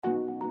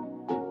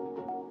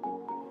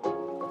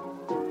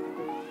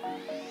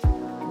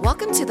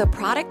Welcome to the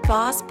Product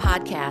Boss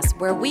Podcast,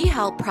 where we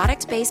help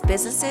product-based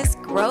businesses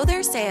grow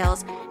their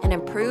sales and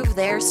improve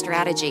their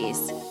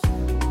strategies.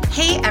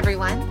 Hey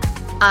everyone,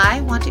 I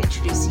want to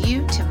introduce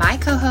you to my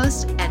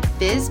co-host and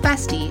biz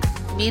bestie,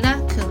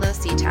 Mina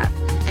Kunlo-Sitep,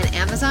 an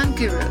Amazon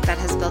guru that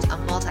has built a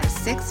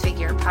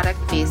multi-six-figure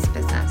product-based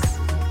business.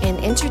 And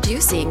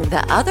introducing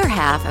the other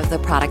half of the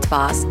Product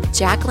Boss,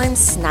 Jacqueline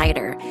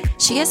Snyder.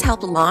 She has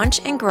helped launch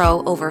and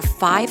grow over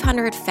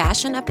 500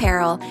 fashion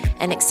apparel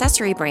and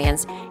accessory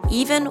brands,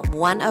 even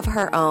one of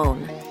her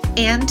own.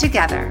 And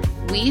together,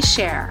 we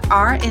share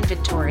our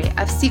inventory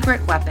of secret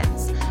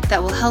weapons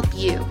that will help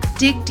you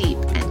dig deep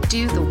and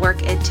do the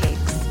work it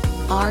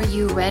takes. Are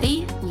you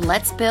ready?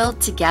 Let's build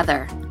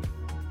together.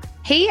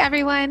 Hey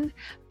everyone,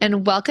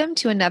 and welcome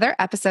to another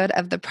episode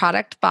of the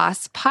Product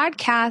Boss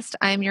Podcast.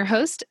 I'm your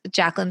host,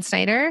 Jacqueline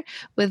Snyder,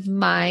 with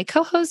my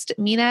co-host,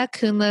 Mina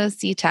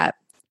Kunlo-Sitep.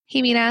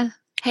 Hey, Mina.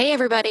 Hey,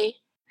 everybody.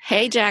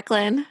 Hey,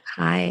 Jacqueline.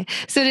 Hi.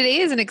 So today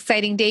is an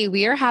exciting day.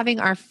 We are having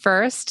our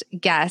first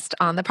guest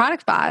on the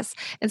Product Boss.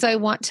 And so I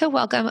want to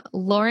welcome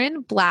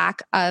Lauren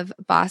Black of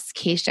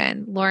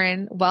Bosscation.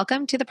 Lauren,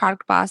 welcome to the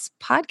Product Boss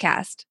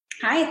Podcast.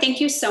 Hi, thank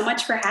you so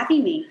much for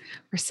having me.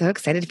 We're so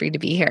excited for you to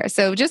be here.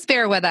 So just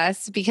bear with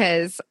us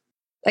because,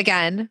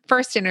 again,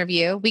 first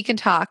interview, we can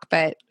talk,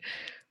 but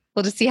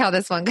we'll just see how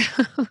this one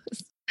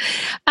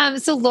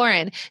goes. So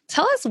Lauren,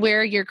 tell us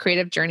where your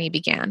creative journey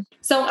began.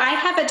 So I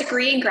have a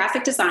degree in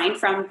graphic design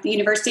from the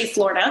University of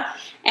Florida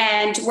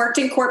and worked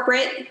in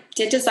corporate,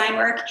 did design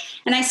work,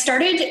 and I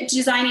started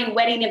designing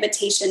wedding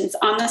invitations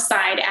on the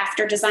side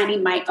after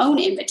designing my own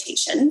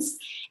invitations.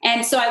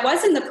 And so I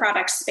was in the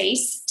product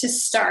space to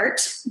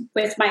start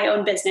with my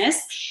own business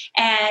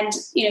and,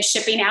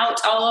 shipping out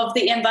all of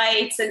the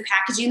invites and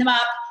packaging them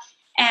up.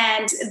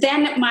 And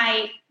then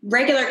my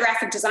regular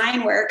graphic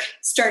design work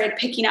started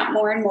picking up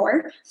more and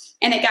more.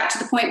 And it got to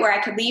the point where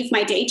I could leave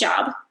my day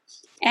job.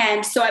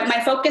 And so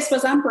my focus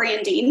was on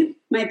branding.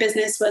 My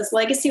business was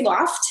Legacy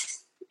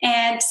Loft.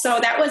 And so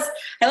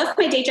I left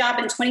my day job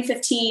in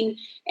 2015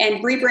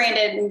 and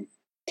rebranded and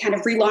kind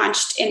of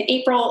relaunched in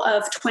April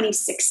of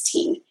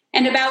 2016.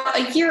 And about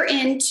a year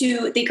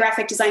into the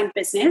graphic design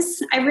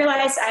business, I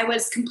realized I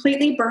was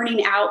completely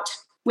burning out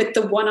with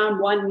the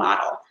one-on-one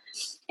model.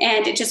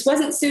 And it just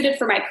wasn't suited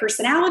for my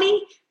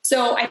personality.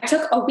 So I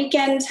took a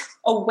weekend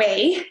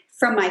away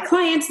from my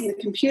clients and the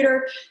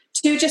computer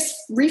to just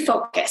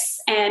refocus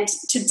and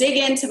to dig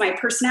into my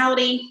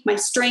personality, my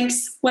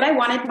strengths, what I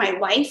wanted my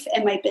life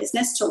and my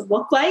business to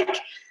look like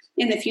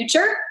in the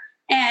future,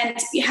 and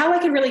how I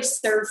could really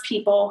serve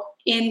people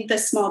in the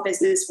small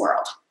business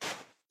world.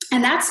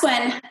 And that's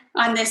when,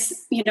 on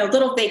this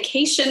little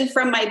vacation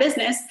from my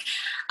business,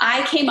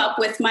 I came up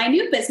with my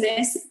new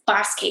business,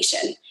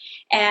 Bosscation,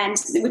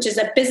 which is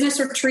a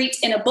business retreat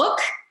in a book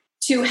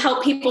to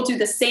help people do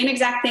the same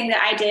exact thing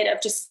that I did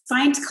of just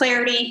find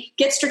clarity,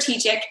 get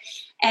strategic,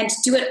 and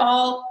do it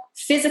all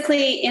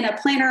physically in a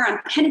planner on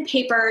pen and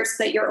paper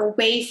so that you're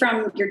away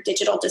from your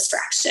digital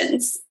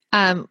distractions.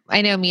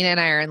 I know Mina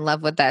and I are in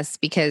love with this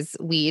because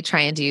we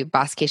try and do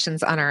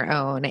Bosscations on our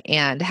own,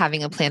 and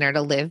having a planner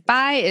to live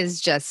by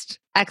is just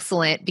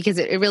excellent because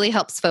it really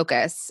helps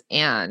focus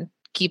and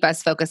keep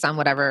us focused on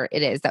whatever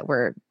it is that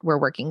we're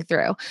working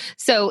through.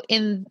 So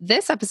in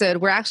this episode,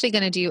 we're actually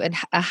going to do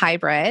a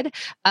hybrid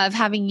of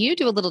having you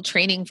do a little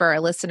training for our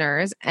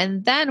listeners,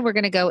 and then we're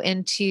going to go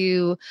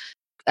into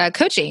a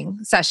coaching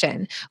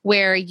session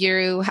where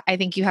I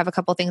think you have a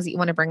couple things that you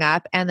want to bring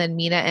up, and then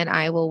Mina and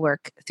I will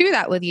work through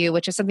that with you,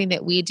 which is something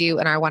that we do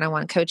in our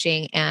one-on-one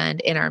coaching and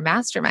in our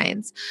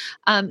masterminds.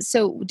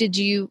 So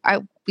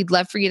we'd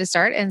love for you to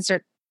start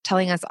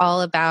telling us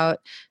all about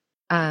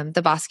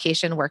the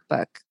Bosscation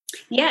workball.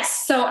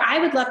 Yes. So I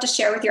would love to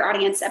share with your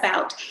audience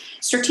about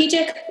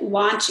strategic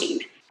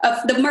launching, of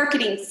the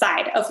marketing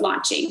side of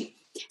launching.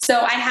 So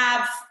I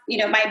have,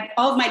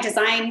 all of my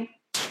design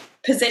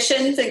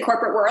positions in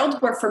corporate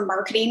world were for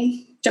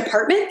marketing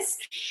departments.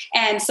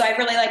 And so I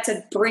really like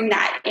to bring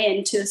that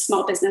into the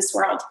small business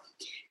world.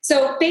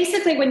 So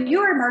basically, when you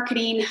are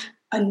marketing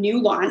a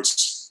new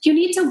launch, you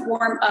need to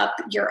warm up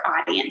your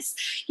audience.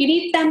 You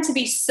need them to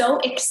be so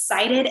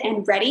excited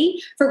and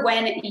ready for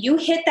when you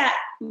hit that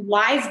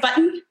live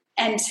button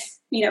and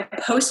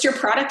post your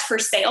product for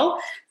sale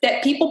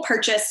that people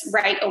purchase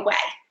right away.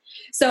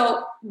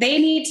 So they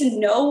need to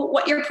know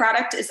what your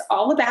product is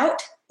all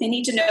about. They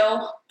need to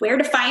know where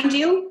to find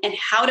you and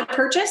how to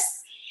purchase,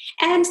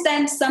 and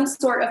then some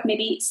sort of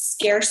maybe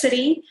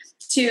scarcity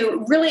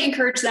to really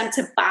encourage them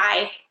to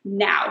buy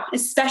now,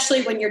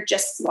 especially when you're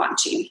just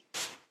launching.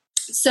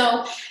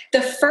 So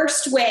the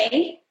first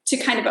way to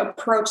kind of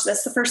approach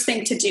this, the first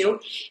thing to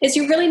do is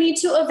you really need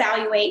to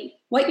evaluate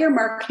what your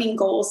marketing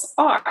goals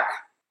are.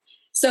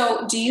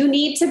 So do you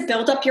need to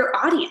build up your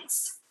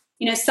audience?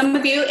 Some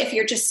of you, if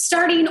you're just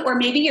starting, or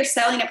maybe you're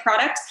selling a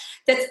product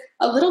that's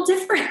a little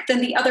different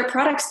than the other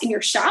products in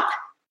your shop,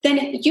 then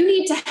you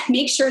need to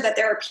make sure that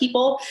there are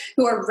people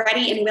who are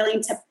ready and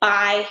willing to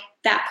buy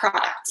that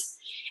product.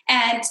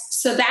 And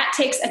so that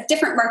takes a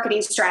different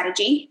marketing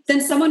strategy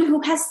than someone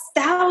who has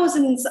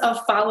thousands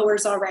of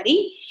followers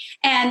already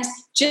and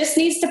just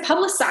needs to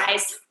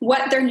publicize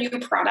what their new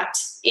product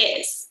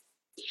is.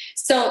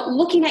 So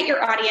looking at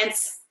your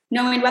audience,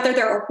 knowing whether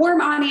they're a warm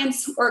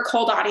audience or a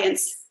cold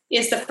audience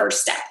is the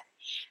first step.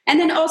 And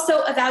then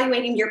also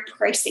evaluating your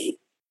pricing.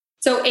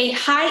 So a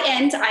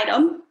high-end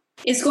item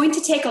is going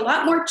to take a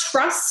lot more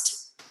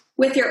trust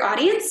with your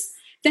audience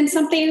than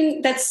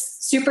something that's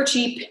super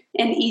cheap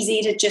and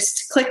easy to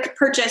just click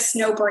purchase,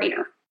 no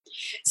brainer.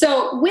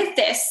 So with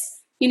this,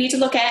 you need to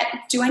look at,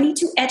 do I need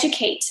to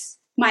educate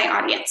my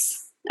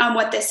audience on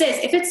what this is?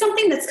 If it's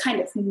something that's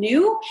kind of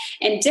new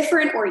and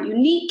different or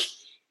unique,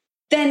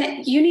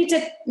 then you need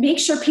to make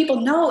sure people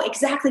know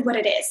exactly what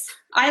it is.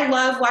 I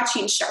love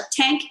watching Shark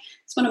Tank.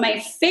 It's one of my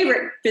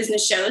favorite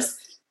business shows.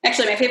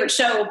 Actually, my favorite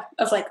show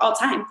of like all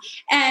time.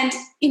 And,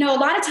 a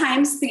lot of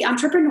times the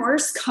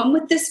entrepreneurs come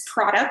with this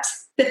product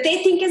that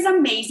they think is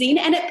amazing,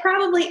 and it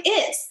probably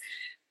is.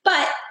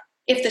 But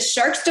if the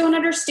sharks don't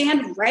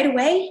understand right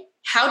away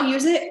how to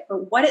use it or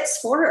what it's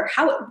for or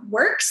how it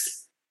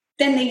works,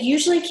 then they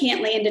usually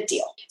can't land a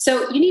deal.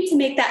 So you need to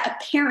make that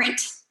apparent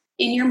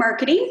in your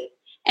marketing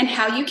and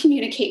how you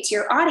communicate to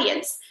your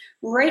audience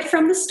right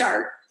from the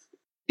start,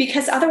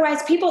 because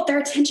otherwise their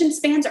attention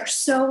spans are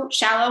so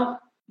shallow,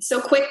 so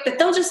quick that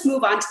they'll just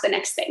move on to the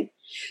next thing.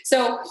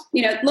 So,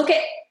 look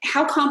at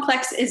how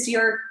complex is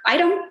your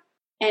item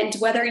and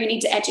whether you need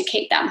to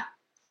educate them.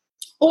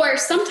 Or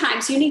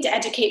sometimes you need to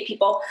educate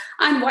people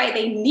on why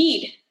they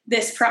need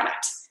this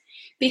product,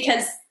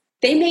 because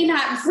they may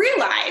not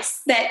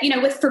realize that,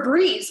 with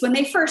Febreze, when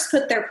they first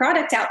put their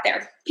product out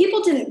there,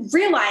 people didn't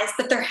realize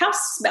that their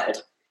house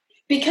smelled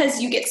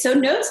because you get so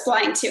nose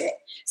blind to it.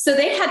 So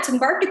they had to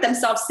market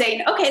themselves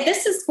saying, okay,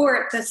 this is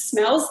for the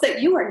smells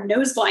that you are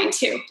nose blind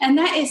to. And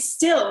that is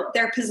still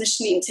their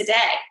positioning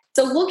today.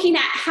 So looking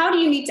at how do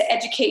you need to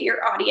educate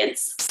your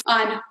audience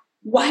on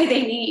why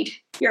they need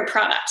your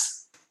product.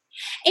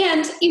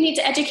 And you need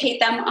to educate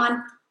them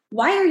on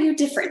why are you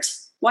different?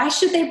 Why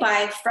should they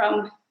buy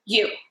from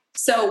you?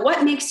 So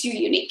what makes you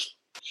unique?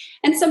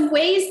 And some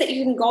ways that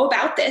you can go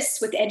about this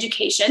with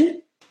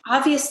education,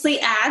 obviously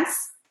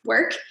ads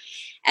work.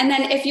 And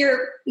then if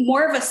you're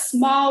more of a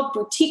small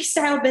boutique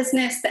style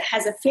business that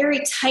has a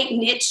very tight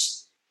niche,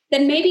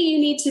 then maybe you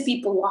need to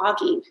be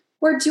blogging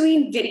or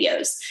doing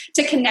videos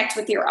to connect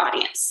with your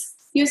audience.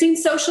 Using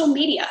social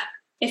media.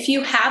 If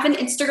you have an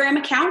Instagram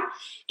account,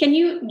 can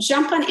you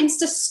jump on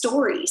Insta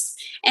stories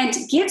and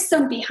give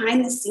some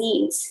behind the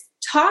scenes?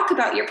 Talk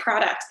about your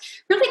product.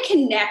 Really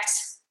connect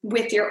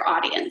with your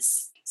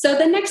audience. So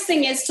the next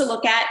thing is to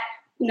look at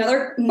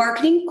another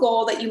marketing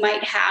goal that you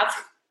might have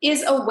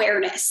is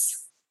awareness.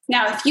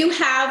 Now, if you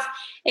have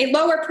a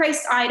lower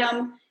priced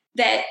item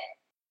that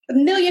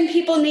 1 million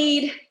people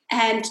need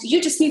and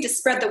you just need to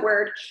spread the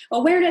word,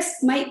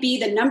 awareness might be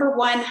the number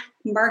one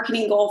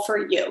marketing goal for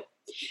you.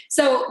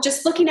 So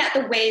just looking at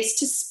the ways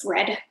to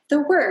spread the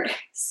word.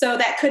 So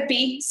that could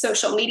be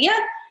social media,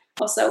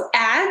 also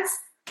ads,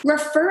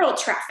 referral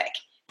traffic.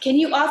 Can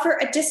you offer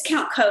a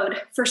discount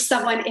code for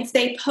someone if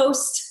they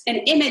post an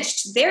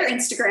image to their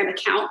Instagram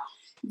account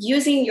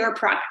using your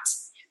product?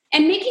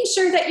 And making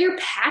sure that your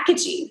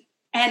packaging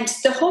and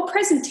the whole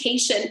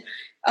presentation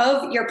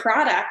of your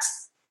product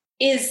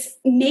is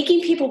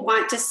making people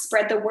want to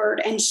spread the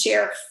word and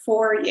share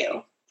for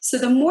you. So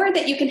the more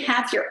that you can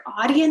have your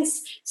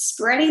audience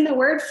spreading the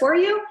word for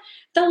you,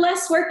 the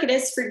less work it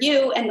is for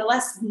you and the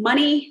less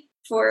money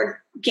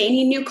for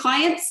gaining new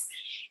clients.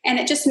 And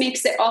it just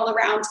makes it all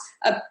around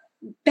a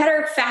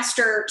better,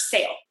 faster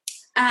sale.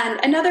 And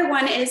another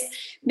one is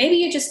maybe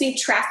you just need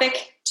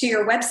traffic to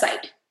your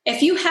website.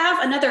 If you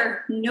have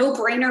another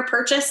no-brainer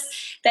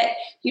purchase that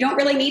you don't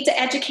really need to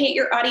educate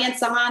your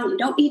audience on, you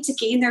don't need to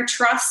gain their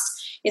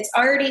trust, it's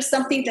already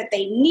something that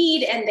they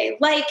need and they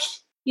like,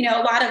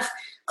 a lot of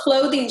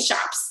clothing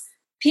shops.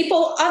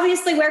 People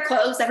obviously wear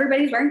clothes.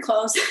 Everybody's wearing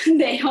clothes.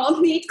 They all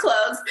need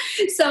clothes.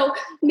 So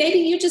maybe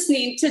you just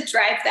need to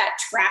drive that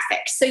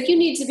traffic. So you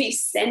need to be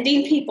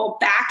sending people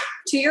back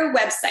to your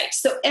website.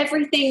 So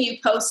everything you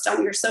post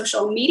on your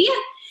social media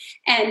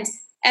and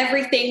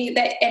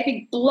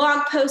every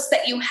blog post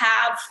that you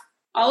have,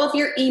 all of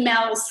your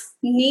emails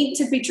need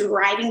to be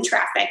driving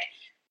traffic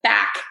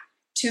back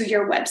to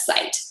your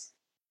website.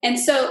 And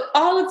so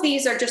all of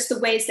these are just the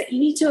ways that you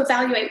need to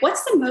evaluate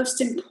what's the most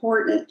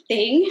important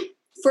thing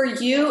for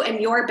you and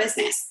your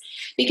business.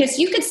 Because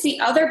you could see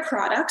other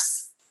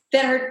products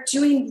that are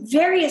doing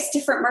various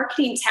different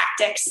marketing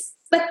tactics,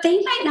 but they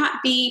might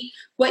not be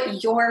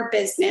what your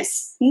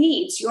business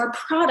needs, your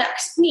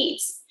product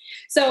needs.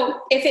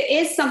 So if it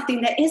is something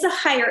that is a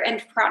higher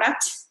end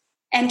product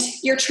and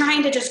you're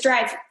trying to just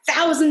drive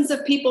thousands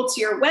of people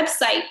to your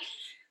website,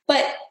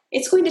 but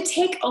it's going to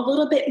take a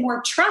little bit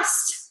more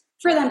trust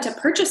for them to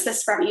purchase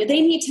this from you.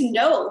 They need to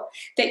know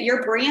that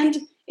your brand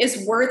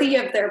is worthy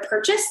of their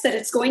purchase, that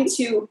it's going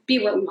to be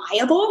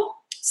reliable.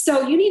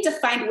 So you need to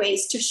find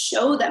ways to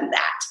show them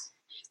that.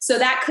 So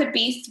that could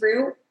be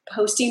through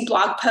posting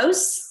blog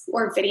posts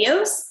or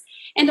videos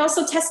and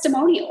also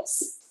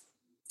testimonials.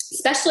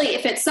 especially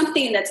if it's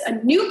something that's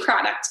a new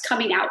product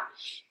coming out,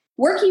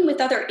 working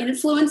with other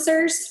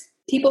influencers,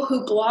 people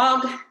who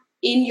blog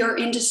in your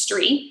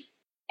industry,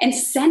 and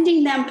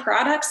sending them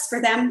products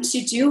for them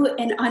to do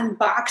an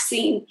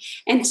unboxing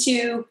and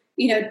to,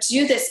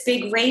 do this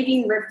big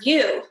raving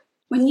review.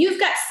 When you've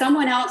got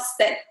someone else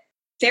that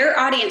their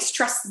audience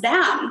trusts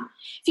them,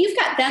 if you've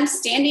got them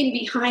standing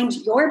behind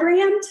your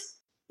brand,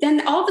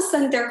 then all of a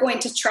sudden they're going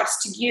to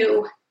trust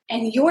you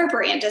and your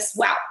brand as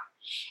well.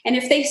 And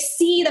if they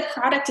see the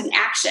product in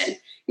action,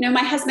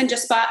 my husband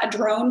just bought a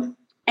drone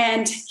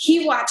and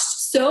he watched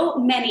so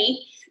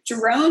many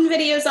drone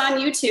videos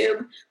on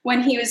YouTube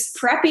when he was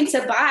prepping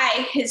to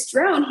buy his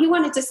drone. He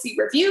wanted to see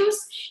reviews.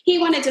 He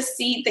wanted to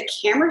see the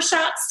camera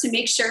shots to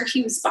make sure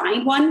he was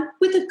buying one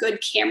with a good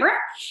camera.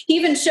 He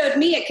even showed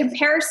me a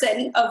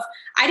comparison of,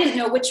 I didn't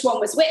know which one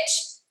was which,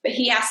 but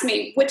he asked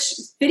me, which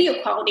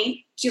video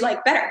quality do you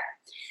like better?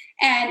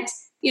 And,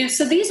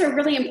 so these are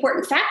really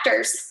important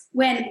factors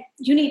when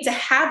you need to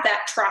have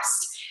that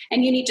trust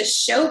and you need to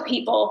show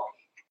people,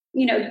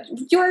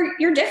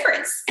 your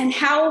difference and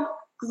how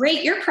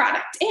great your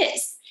product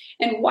is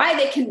and why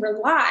they can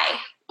rely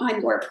on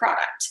your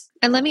product.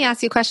 And let me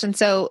ask you a question.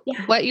 So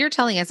what you're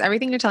telling us,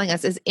 everything you're telling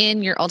us is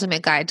in your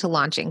ultimate guide to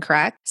launching,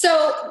 correct?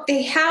 So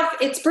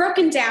it's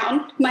broken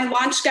down. My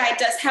launch guide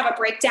does have a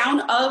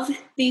breakdown of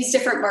these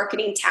different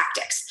marketing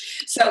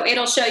tactics. So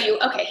it'll show you,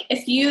 okay,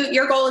 if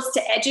your goal is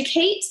to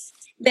educate,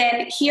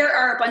 then here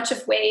are a bunch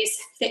of ways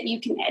that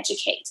you can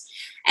educate.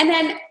 And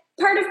then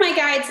part of my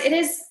guides, it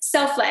is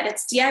self-led,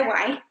 it's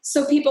DIY.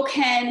 So people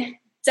can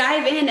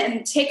dive in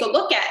and take a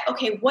look at,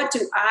 okay, what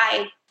do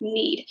I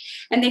need?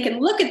 And they can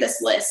look at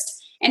this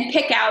list and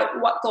pick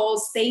out what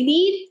goals they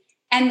need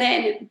and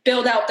then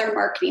build out their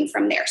marketing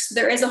from there. So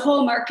there is a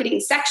whole marketing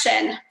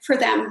section for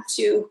them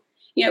to,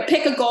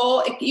 pick a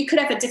goal. You could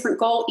have a different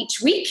goal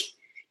each week.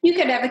 You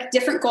could have a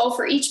different goal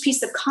for each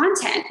piece of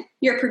content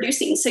you're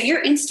producing. So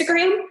your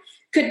Instagram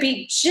could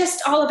be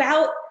just all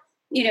about,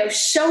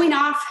 showing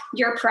off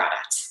your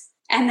product.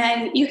 And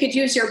then you could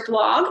use your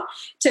blog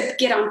to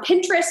get on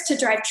Pinterest to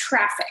drive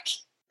traffic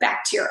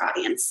back to your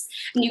audience.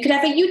 And you could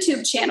have a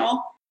YouTube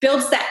channel,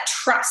 builds that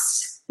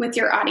trust with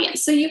your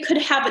audience. So you could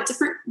have a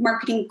different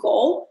marketing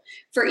goal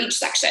for each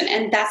section.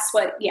 And that's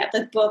what,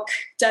 the book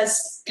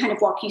does kind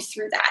of walk you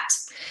through that.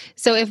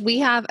 So if we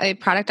have a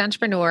product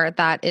entrepreneur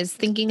that is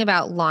thinking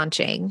about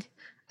launching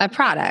a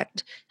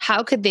product,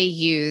 how could they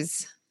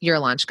use your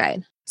launch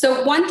guide?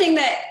 So one thing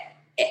that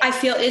I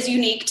feel is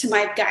unique to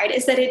my guide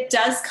is that it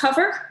does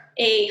cover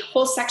a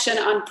whole section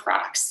on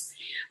products.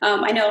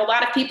 I know a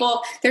lot of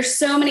people, there's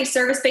so many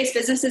service-based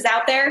businesses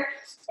out there,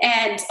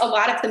 and a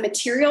lot of the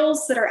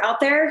materials that are out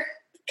there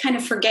kind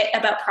of forget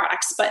about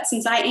products. But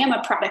since I am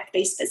a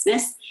product-based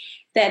business,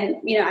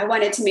 then, I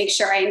wanted to make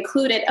sure I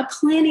included a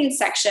planning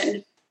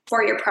section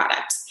for your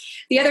product.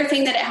 The other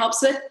thing that it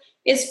helps with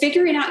is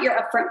figuring out your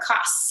upfront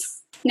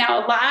costs.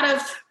 Now, a lot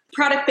of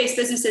product-based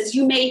businesses,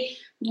 you may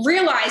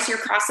realize your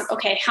costs of,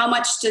 okay, how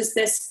much does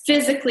this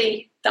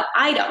physically, the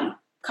item,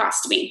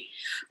 cost me?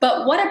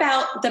 But what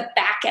about the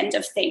back end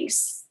of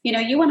things?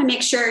 You want to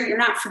make sure you're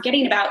not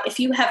forgetting about if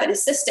you have an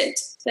assistant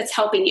that's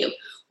helping you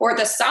or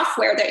the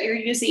software that you're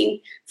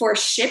using for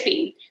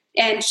shipping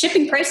and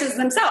shipping prices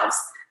themselves.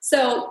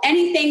 So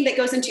anything that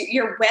goes into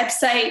your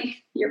website,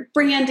 your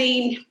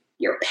branding,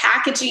 your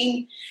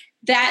packaging,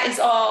 that is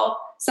all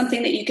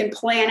something that you can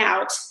plan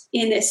out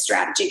in this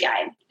strategy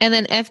guide. And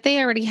then if they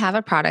already have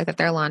a product that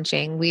they're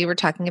launching, we were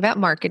talking about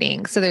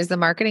marketing. So there's the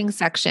marketing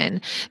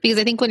section, because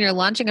I think when you're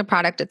launching a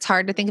product, it's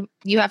hard to think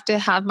you have to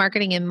have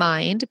marketing in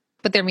mind,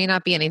 but there may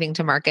not be anything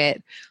to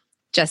market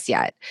just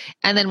yet.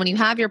 And then when you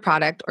have your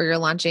product or you're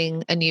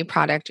launching a new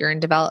product, you're in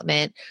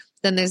development,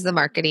 then there's the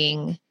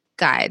marketing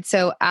guide.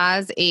 So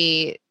as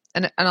an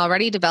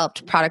already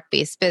developed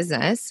product-based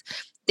business,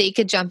 they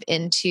could jump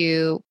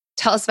into,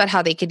 tell us about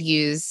how they could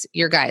use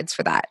your guides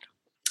for that.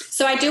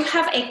 So I do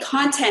have a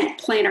content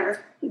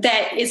planner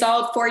that is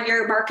all for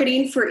your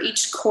marketing for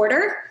each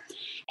quarter.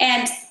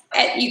 And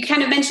you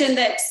kind of mentioned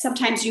that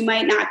sometimes you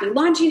might not be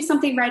launching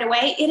something right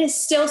away. It is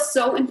still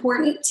so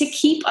important to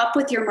keep up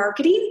with your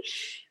marketing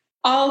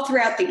all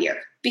throughout the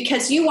year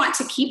because you want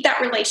to keep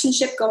that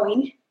relationship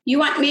going. You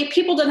want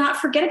people to not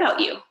forget about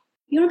you.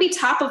 You want to be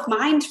top of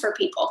mind for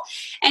people.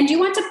 And you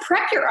want to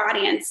prep your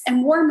audience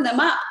and warm them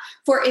up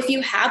for if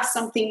you have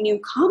something new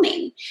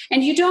coming.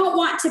 And you don't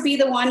want to be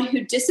the one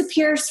who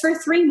disappears for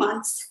 3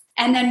 months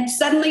and then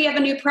suddenly you have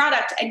a new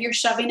product and you're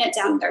shoving it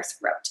down their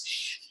throat.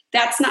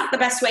 That's not the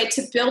best way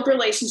to build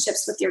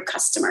relationships with your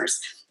customers.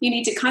 You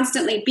need to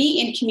constantly be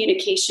in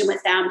communication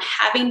with them.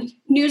 Having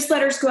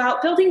newsletters go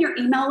out, building your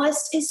email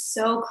list is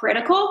so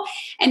critical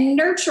and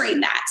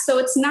nurturing that. So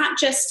it's not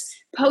just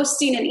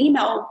posting an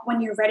email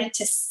when you're ready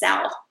to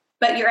sell,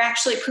 but you're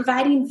actually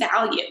providing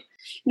value.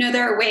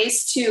 There are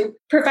ways to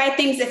provide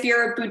things. If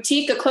you're a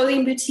boutique, a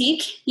clothing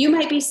boutique, you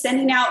might be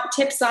sending out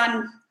tips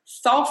on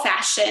fall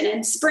fashion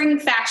and spring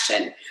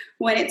fashion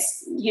when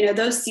it's,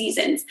 those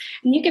seasons.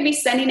 And you could be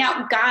sending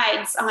out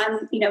guides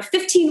on,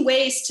 15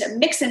 ways to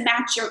mix and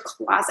match your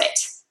closet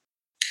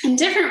and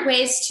different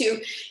ways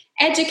to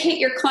educate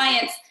your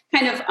clients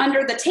kind of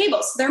under the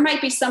table. So there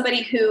might be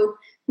somebody who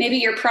maybe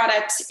your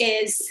product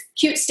is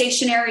cute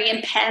stationery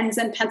and pens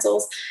and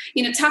pencils,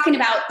 talking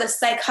about the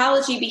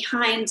psychology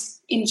behind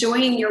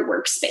enjoying your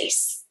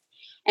workspace.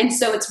 And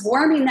so it's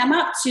warming them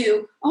up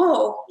to,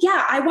 oh,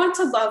 yeah, I want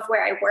to love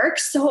where I work.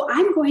 So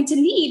I'm going to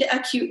need a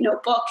cute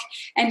notebook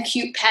and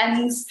cute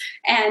pens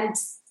and,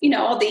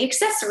 all the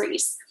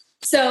accessories.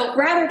 So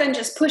rather than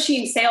just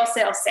pushing sale,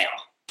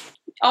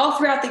 all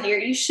throughout the year,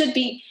 you should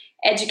be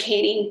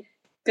educating,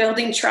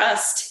 building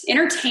trust,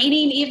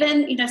 entertaining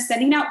even,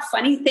 sending out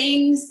funny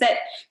things that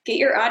get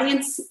your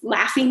audience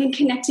laughing and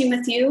connecting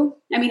with you.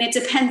 I mean, it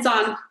depends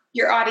on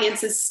your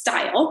audience's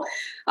style.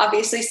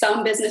 Obviously,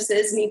 some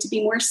businesses need to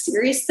be more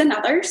serious than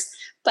others,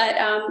 but,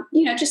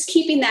 just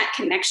keeping that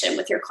connection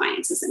with your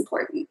clients is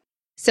important.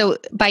 So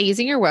by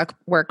using your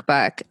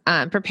workbook,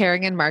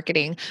 preparing and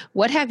marketing,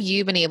 what have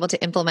you been able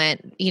to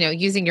implement,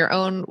 using your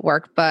own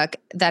workbook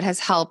that has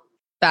helped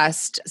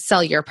best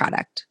sell your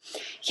product?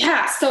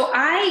 Yeah. So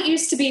I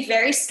used to be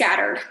very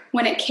scattered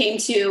when it came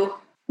to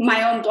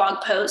my own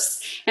blog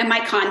posts and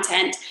my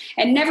content,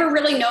 and never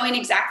really knowing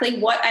exactly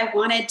what I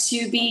wanted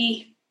to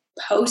be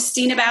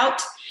posting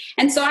about.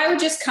 And so I would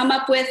just come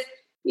up with,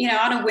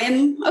 on a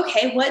whim,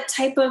 okay, what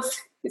type of,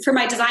 for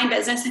my design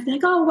business, I'd be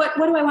like, oh, what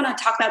do I want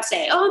to talk about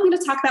today? Oh, I'm going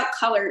to talk about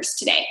colors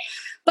today.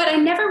 But I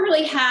never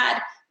really had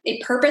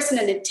a purpose and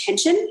an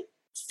intention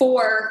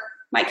for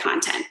my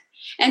content.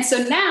 And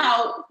so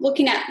now,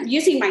 looking at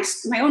using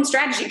my own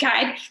strategy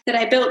guide that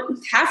I built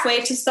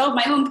halfway to solve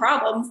my own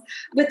problems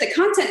with the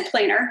content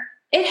planner,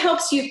 it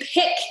helps you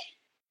pick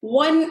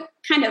one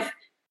kind of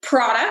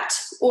product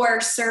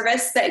or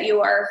service that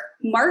you are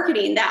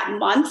marketing that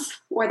month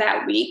or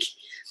that week,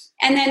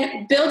 and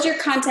then build your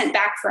content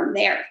back from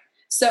there.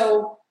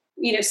 So,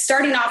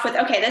 starting off with,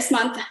 okay, this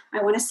month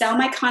I want to sell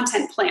my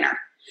content planner.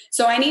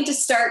 So I need to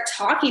start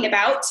talking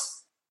about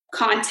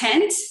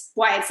content,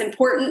 why it's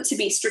important to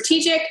be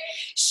strategic,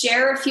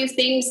 share a few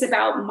things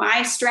about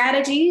my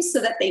strategies so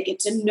that they get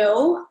to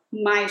know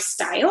my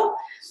style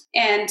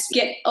and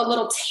get a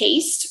little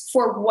taste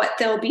for what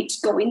they'll be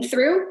going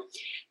through.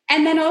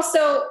 And then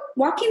also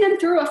walking them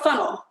through a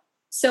funnel.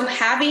 So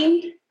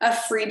having a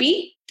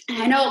freebie.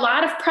 And I know a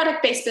lot of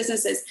product-based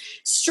businesses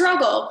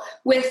struggle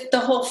with the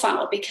whole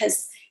funnel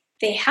because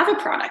they have a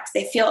product.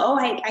 They feel, oh,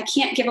 I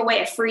can't give away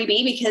a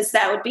freebie because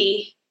that would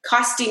be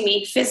costing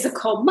me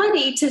physical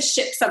money to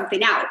ship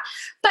something out.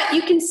 But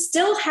you can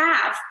still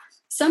have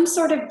some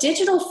sort of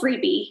digital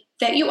freebie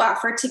that you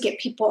offer to get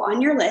people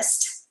on your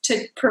list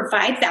to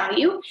provide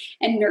value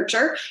and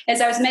nurture. As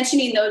I was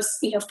mentioning, those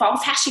fall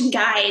fashion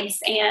guides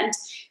and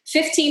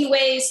 15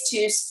 ways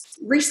to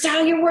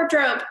restyle your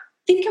wardrobe.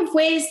 Think of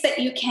ways that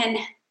you can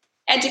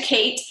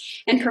educate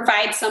and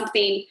provide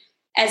something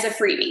as a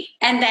freebie.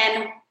 And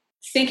then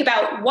think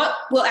about what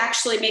will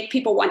actually make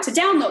people want to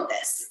download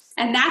this.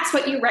 And that's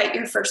what you write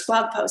your first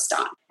blog post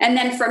on. And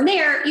then from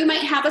there, you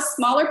might have a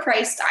smaller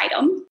priced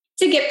item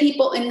to get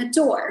people in the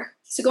door.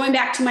 So going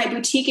back to my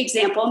boutique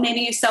example,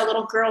 maybe you sell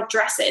little girl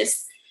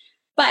dresses,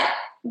 but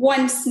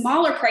one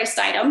smaller priced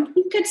item,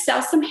 you could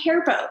sell some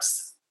hair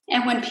bows.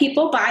 And when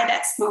people buy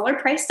that smaller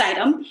priced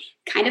item,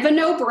 kind of a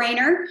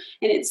no-brainer,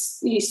 and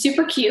it's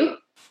super cute,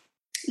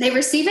 they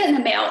receive it in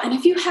the mail. And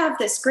if you have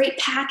this great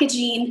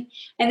packaging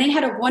and they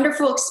had a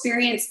wonderful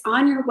experience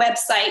on your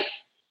website,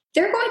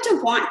 they're going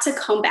to want to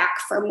come back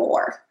for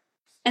more.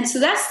 And so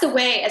that's the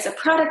way, as a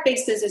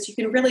product-based business, you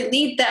can really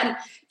lead them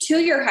to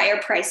your higher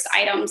priced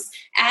items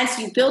as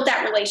you build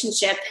that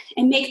relationship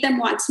and make them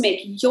want to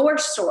make your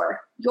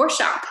store, your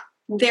shop,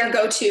 their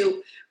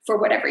go-to for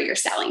whatever you're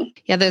selling.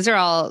 Yeah, those are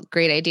all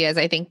great ideas.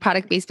 I think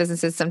product-based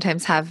businesses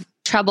sometimes have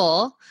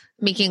trouble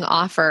making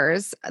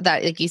offers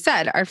that, like you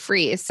said, are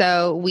free.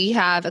 So we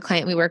have a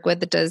client we work with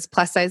that does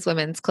plus size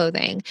women's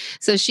clothing.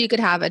 So she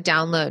could have a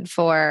download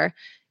for,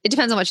 it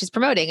depends on what she's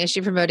promoting. Is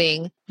she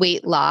promoting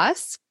weight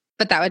loss?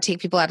 But that would take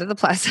people out of the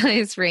plus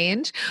size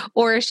range.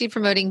 Or is she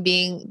promoting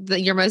being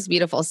your most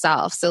beautiful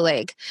self? So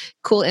like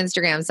cool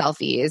Instagram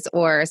selfies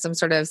or some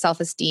sort of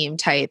self-esteem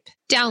type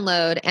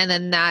download. And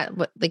then that,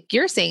 like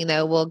you're saying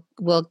though,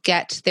 will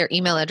get their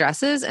email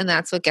addresses. And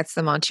that's what gets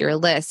them onto your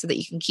list so that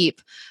you can keep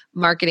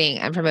marketing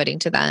and promoting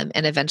to them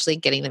and eventually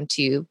getting them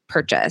to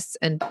purchase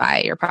and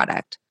buy your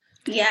product.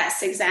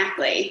 Yes,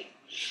 exactly.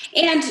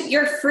 And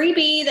your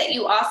freebie that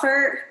you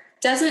offer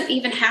doesn't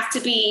even have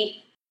to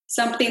be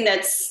something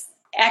that's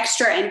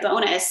extra and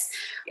bonus.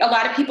 A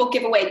lot of people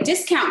give away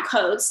discount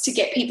codes to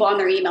get people on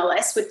their email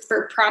list, which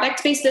for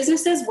product-based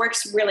businesses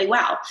works really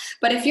well.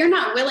 But if you're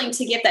not willing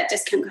to give that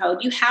discount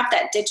code, you have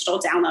that digital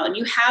download,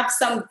 you have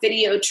some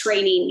video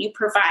training you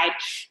provide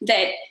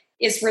that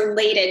is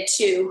related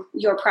to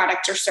your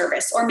product or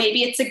service, or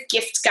maybe it's a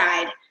gift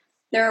guide.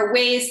 There are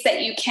ways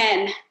that you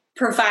can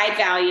provide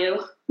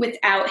value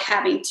without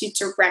having to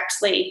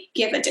directly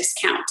give a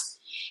discount.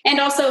 And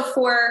also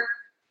for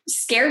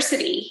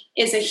scarcity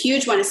is a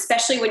huge one,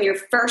 especially when you're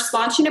first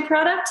launching a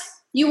product.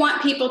 You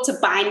want people to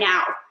buy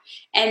now.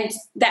 And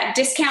that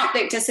discount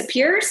that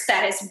disappears,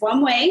 that is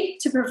one way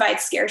to provide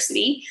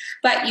scarcity,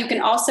 but you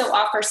can also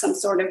offer some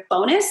sort of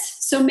bonus.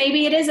 So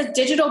maybe it is a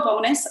digital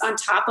bonus on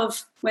top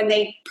of when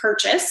they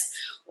purchase,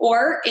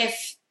 or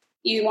if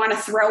you want to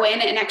throw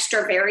in an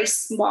extra very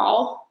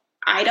small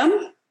item.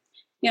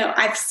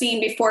 I've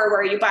seen before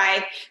where you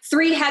buy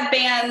 3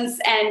 headbands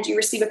and you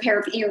receive a pair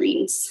of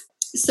earrings.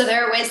 So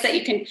there are ways that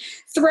you can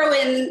throw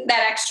in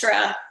that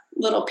extra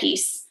little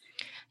piece.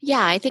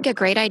 Yeah, I think a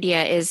great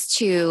idea is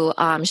to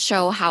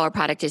show how a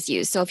product is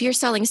used. So if you're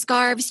selling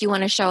scarves, you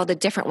want to show the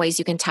different ways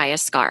you can tie a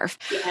scarf.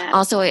 Yeah.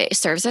 Also, it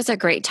serves as a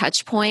great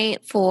touch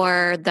point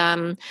for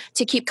them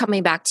to keep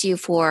coming back to you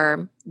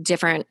for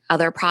different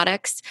other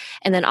products.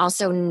 And then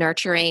also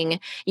nurturing,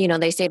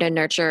 they say to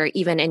nurture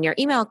even in your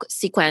email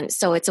sequence.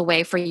 So it's a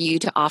way for you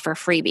to offer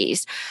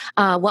freebies.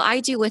 What I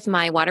do with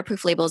my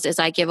waterproof labels is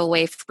I give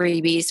away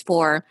freebies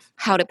for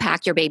how to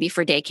pack your baby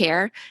for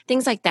daycare,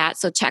 things like that.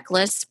 So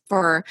checklists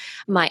for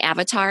my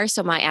avatar.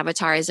 So my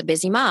avatar is a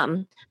busy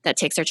mom that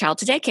takes her child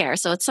to daycare.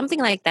 So it's something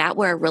like that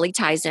where it really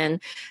ties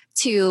in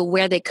to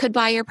where they could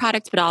buy your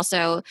product, but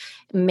also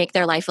make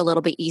their life a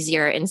little bit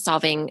easier in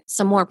solving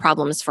some more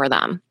problems for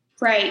them.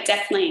 Right,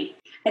 definitely.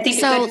 I think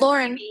so.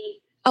 Lauren,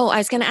 I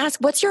was going to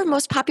ask, what's your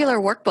most popular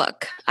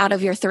workbook out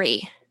of your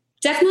 3?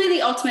 Definitely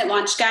the Ultimate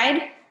Launch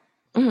Guide.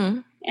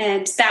 Mm-hmm.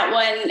 And that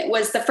one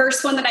was the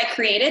first one that I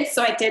created.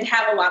 So I did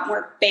have a lot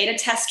more beta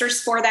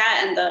testers for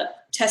that and the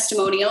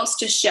testimonials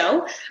to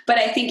show. But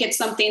I think it's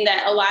something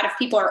that a lot of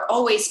people are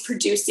always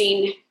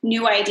producing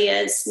new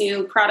ideas,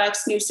 new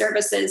products, new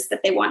services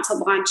that they want to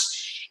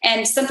launch.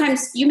 And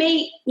sometimes you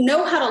may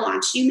know how to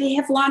launch. You may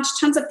have launched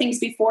tons of things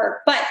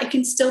before, but it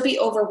can still be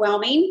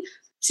overwhelming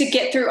to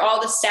get through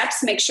all the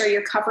steps. Make sure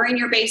you're covering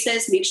your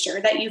bases, make sure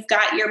that you've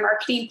got your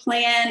marketing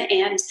plan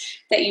and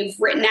that you've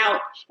written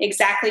out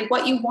exactly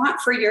what you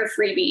want for your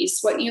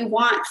freebies, what you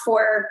want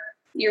for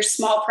your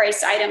small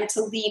price item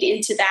to lead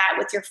into that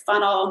with your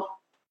funnel.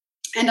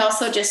 And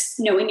also just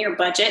knowing your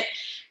budget,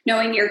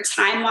 knowing your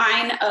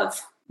timeline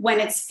of when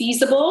it's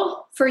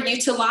feasible for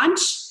you to launch,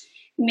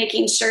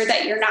 making sure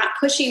that you're not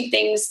pushing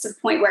things to the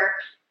point where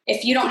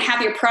if you don't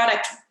have your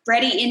product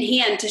ready in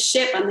hand to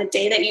ship on the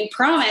day that you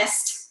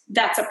promised,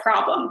 that's a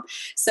problem.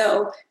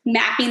 So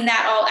mapping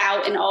that all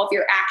out in all of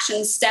your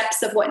action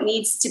steps of what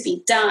needs to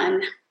be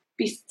done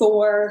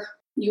before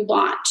you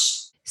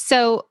launch.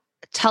 So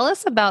tell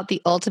us about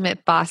the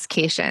Ultimate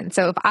Bosscation.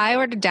 So if I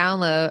were to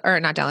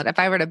if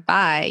I were to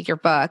buy your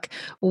book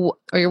or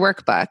your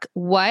workbook,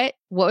 what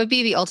would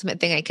be the ultimate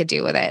thing I could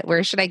do with it?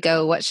 Where should I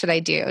go? What should I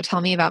do? Tell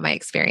me about my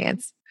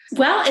experience.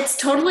 Well, it's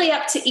totally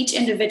up to each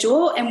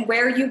individual and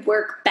where you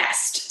work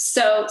best.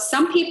 So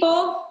some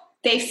people,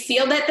 they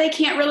feel that they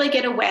can't really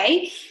get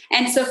away.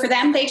 And so for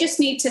them, they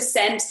just need to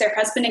send their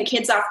husband and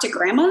kids off to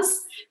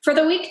grandma's for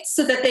the week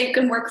so that they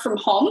can work from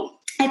home.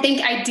 I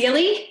think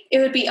ideally it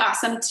would be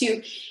awesome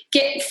to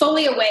get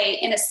fully away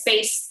in a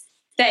space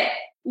that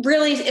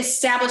really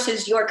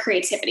establishes your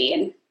creativity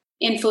and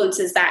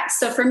influences that.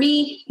 So for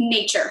me,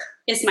 nature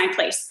is my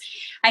place.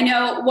 I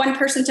know one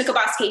person took a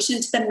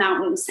Bosscation to the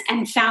mountains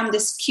and found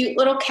this cute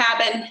little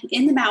cabin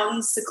in the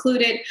mountains,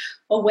 secluded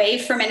away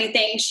from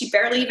anything. She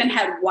barely even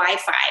had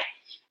Wi-Fi.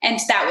 And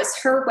that was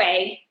her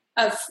way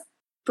of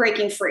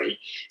breaking free.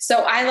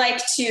 So I like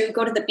to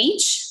go to the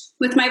beach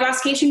with my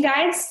Bosscation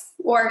guides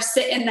or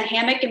sit in the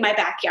hammock in my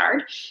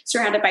backyard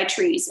surrounded by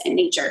trees and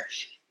nature.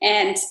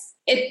 And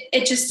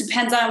it just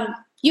depends on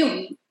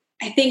you.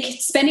 I think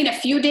spending a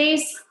few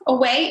days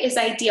away is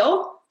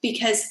ideal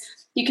because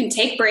you can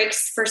take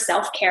breaks for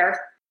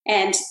self-care.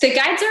 And the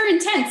guides are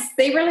intense.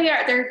 They really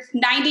are. They're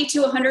 90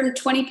 to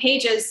 120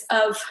 pages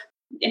of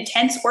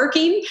intense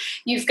working.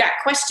 You've got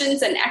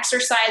questions and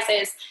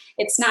exercises.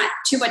 It's not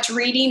too much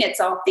reading. It's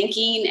all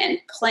thinking and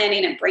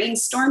planning and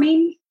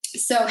brainstorming.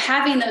 So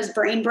having those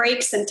brain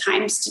breaks and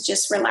times to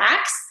just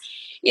relax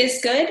is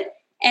good,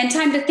 and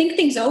time to think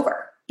things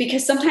over.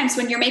 Because sometimes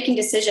when you're making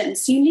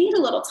decisions, you need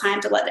a little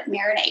time to let it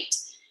marinate.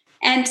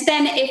 And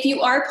then if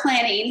you are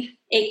planning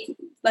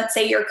let's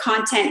say your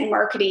content and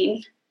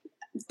marketing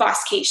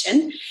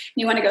Bosscation,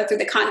 you want to go through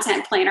the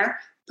content planner,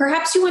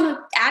 perhaps you want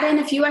to add in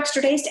a few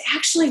extra days to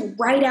actually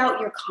write out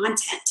your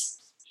content,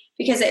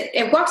 because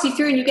it walks you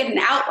through and you get an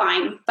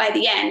outline by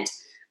the end,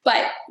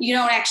 but you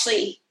don't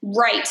actually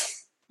write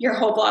your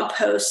whole blog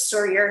posts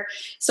or your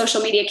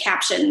social media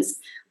captions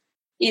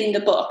in the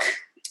book.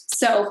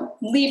 So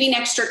leaving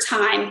extra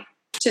time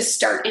to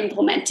start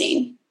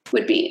implementing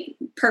would be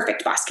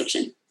perfect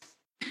Bosscation.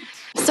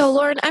 So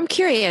Lauren, I'm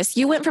curious,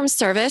 you went from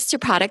service to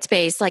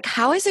product-based. Like,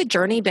 how has the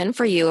journey been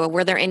for you? Or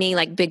were there any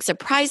big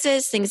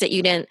surprises, things that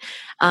you didn't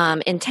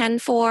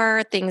intend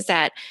for, things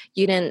that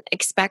you didn't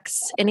expect,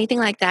 anything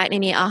like that?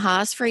 Any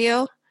ahas for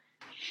you?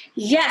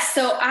 Yes.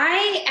 So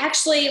I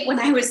actually, when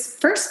I was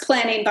first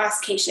planning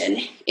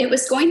Bosscation, it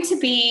was going to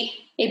be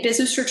a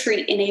business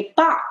retreat in a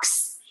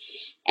box.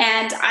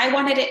 And I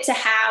wanted it to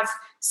have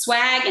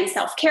swag and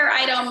self-care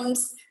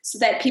items so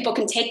that people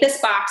can take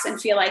this box and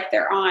feel like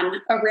they're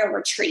on a real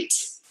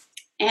retreat.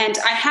 And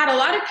I had a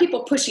lot of people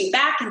pushing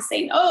back and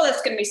saying, oh,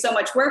 that's going to be so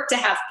much work to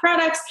have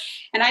products.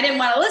 And I didn't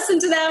want to listen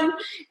to them.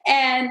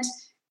 And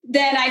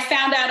then I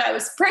found out I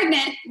was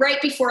pregnant right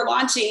before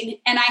launching,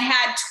 and I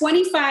had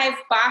 25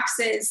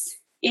 boxes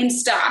in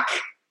stock.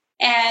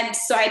 And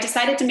so I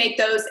decided to make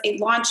those a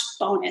launch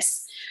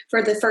bonus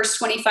for the first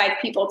 25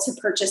 people to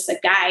purchase a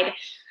guide,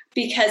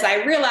 because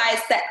I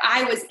realized that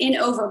I was in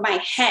over my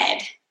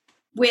head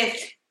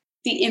with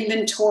the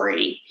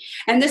inventory.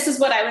 And this is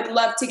what I would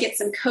love to get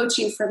some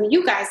coaching from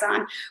you guys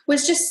on,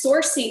 was just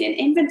sourcing and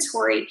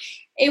inventory.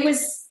 It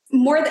was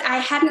more that I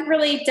hadn't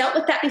really dealt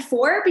with that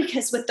before,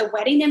 because with the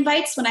wedding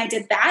invites, when I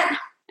did that,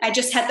 I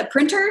just had the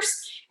printers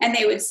and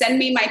they would send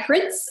me my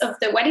prints of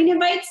the wedding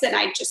invites and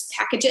I'd just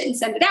package it and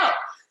send it out.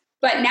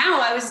 But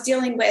now I was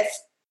dealing with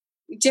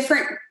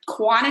different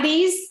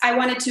quantities. I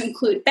wanted to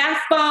include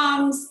bath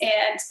bombs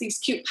and these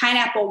cute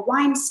pineapple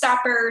wine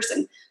stoppers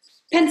and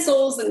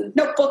pencils and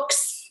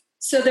notebooks.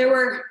 So there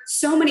were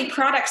so many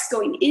products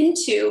going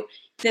into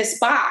this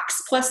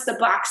box, plus the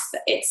box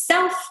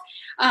itself.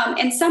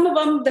 And some of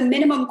them, the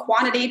minimum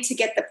quantity to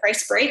get the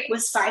price break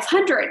was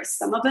 500.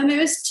 Some of them, it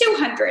was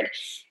 200.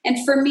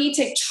 And for me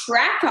to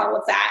track all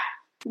of that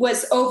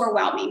was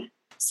overwhelming.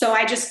 So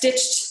I just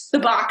ditched the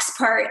box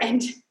part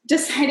and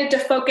decided to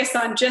focus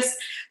on just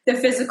the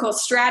physical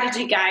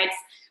strategy guides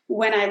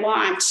when I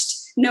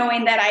launched,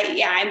 knowing that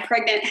I'm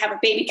pregnant, have a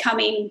baby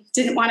coming,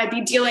 didn't want to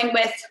be dealing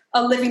with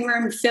a living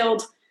room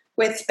filled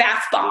with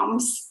bath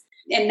bombs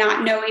and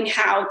not knowing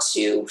how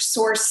to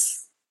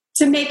source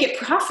to make it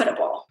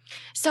profitable.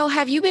 So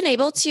have you been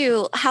able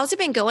to, how's it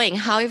been going?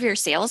 How have your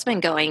sales been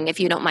going, if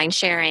you don't mind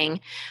sharing?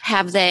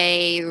 Have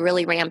they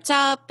really ramped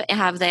up?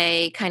 Have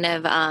they kind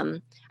of,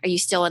 are you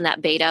still in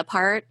that beta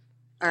part,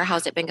 or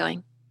how's it been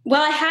going?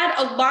 Well, I had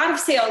a lot of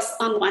sales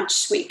on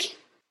launch week.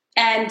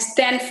 And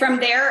then from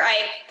there,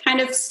 I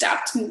kind of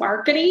stopped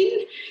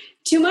marketing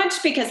too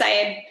much because I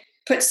had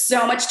put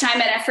so much time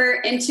and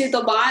effort into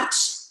the launch.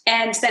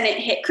 And then it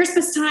hit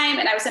Christmas time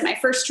and I was in my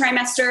first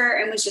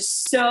trimester and was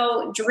just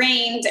so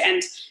drained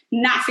and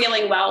not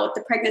feeling well with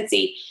the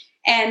pregnancy.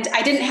 And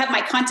I didn't have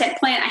my content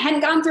plan. I hadn't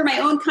gone through my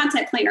own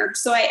content planner.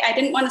 So I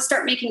didn't want to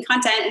start making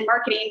content and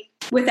marketing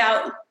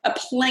without a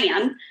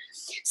plan.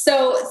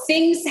 So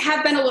things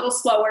have been a little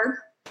slower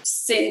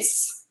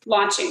since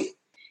launching.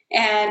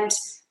 And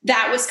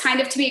that was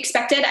kind of to be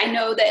expected. I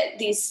know that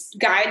these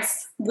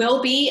guides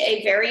will be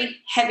a very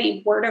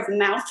heavy word of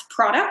mouth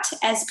product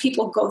as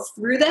people go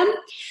through them.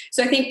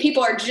 So I think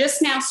people are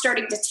just now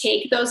starting to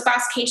take those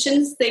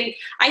Bosscations.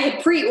 I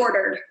had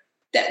pre-ordered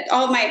that.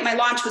 All of my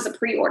launch was a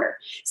pre-order.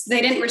 So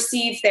they didn't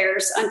receive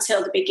theirs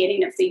until the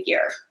beginning of the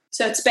year.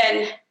 So it's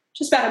been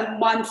just about a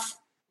month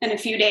and a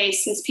few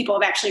days since people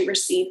have actually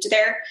received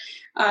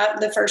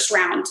the first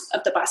round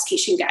of the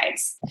Bosscation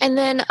guides. And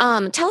then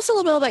tell us a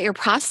little bit about your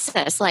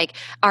process. Like,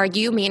 are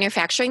you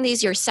manufacturing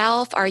these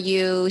yourself? Are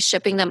you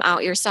shipping them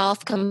out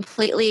yourself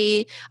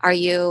completely? Are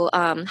you,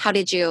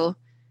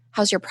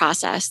 how's your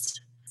process?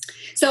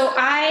 So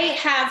I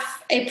have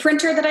a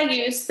printer that I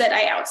use that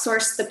I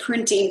outsource the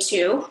printing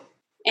to.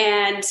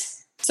 And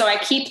so I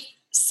keep a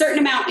certain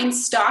amount in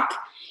stock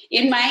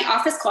in my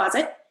office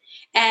closet.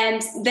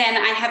 And then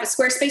I have a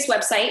Squarespace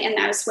website, and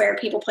that is where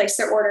people place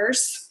their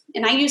orders.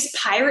 And I use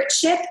Pirate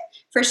Ship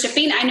for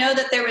shipping. I know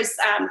that there was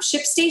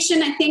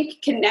ShipStation, I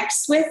think,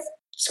 connects with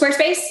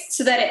Squarespace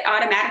so that it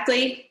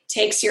automatically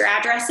takes your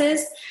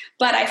addresses.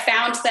 But I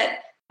found that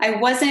I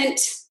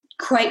wasn't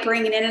quite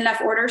bringing in enough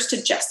orders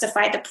to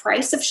justify the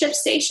price of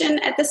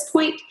ShipStation at this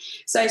point.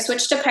 So I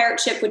switched to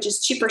Pirate Ship, which is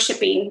cheaper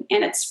shipping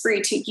and it's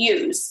free to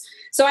use.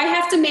 So I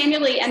have to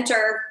manually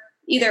enter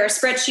either a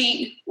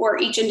spreadsheet or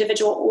each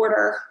individual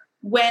order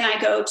when I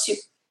go to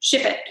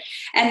ship it.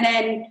 And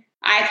then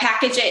I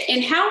package it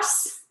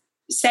in-house,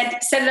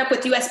 set it up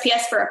with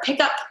USPS for a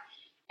pickup,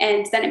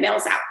 and then it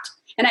mails out.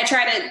 And I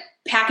try to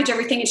package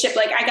everything and ship.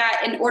 Like, I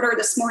got an order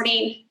this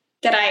morning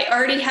that I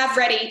already have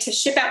ready to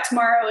ship out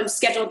tomorrow and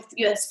scheduled with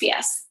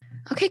USPS.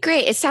 Okay,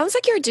 great. It sounds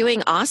like you're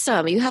doing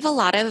awesome. You have a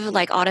lot of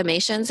like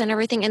automations and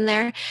everything in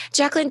there.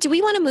 Jacqueline, do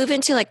we want to move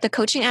into like the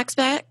coaching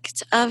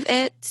aspect of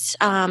it?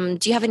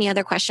 Do you have any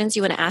other questions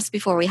you want to ask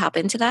before we hop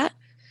into that?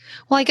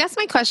 Well, I guess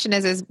my question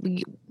is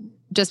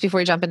just before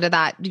we jump into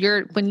that,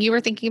 when you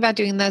were thinking about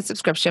doing the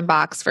subscription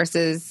box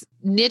versus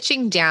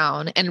niching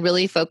down and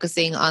really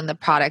focusing on the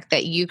product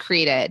that you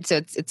created. So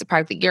it's a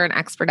product that you're an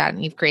expert at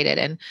and you've created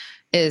and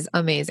is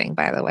amazing,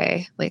 by the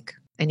way. Like,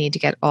 I need to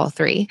get all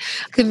three.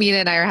 Kamina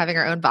and I are having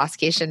our own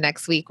Bosscation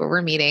next week where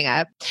we're meeting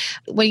up.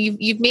 When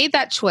you've made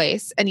that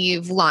choice and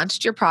you've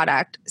launched your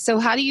product, so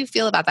how do you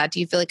feel about that? Do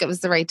you feel like it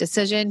was the right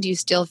decision? Do you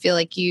still feel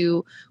like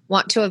you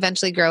want to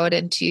eventually grow it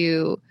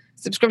into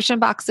subscription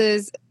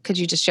boxes? Could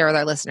you just share with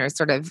our listeners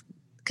sort of,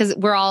 because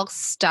we're all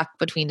stuck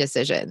between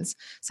decisions.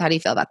 So how do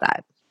you feel about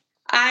that?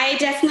 I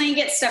definitely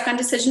get stuck on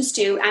decisions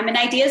too. I'm an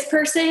ideas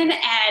person,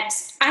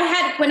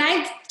 and when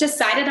I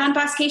decided on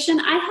Bosscation,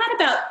 I had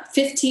about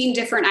 15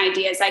 different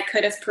ideas I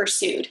could have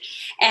pursued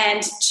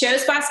and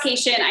chose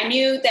Bosscation. I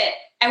knew that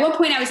at one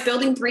point I was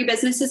building 3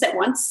 businesses at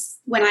once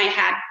when I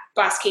had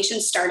Bosscation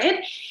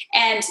started,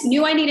 and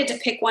knew I needed to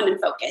pick one and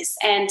focus.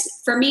 And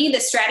for me, the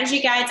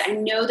strategy guides, I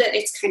know that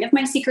it's kind of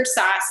my secret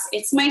sauce.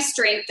 It's my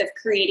strength of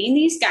creating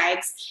these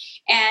guides.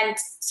 And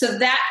so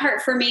that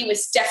part for me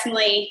was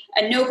definitely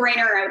a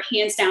no-brainer. I would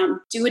hands down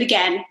do it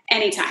again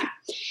anytime.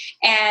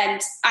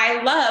 And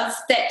I love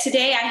that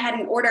today I had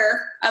an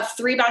order of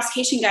 3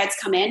 Bosscation guides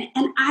come in,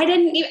 and I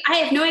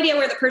have no idea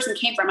where the person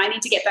came from. I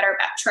need to get better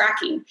about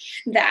tracking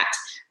that.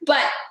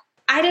 But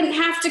I didn't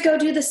have to go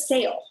do the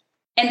sale,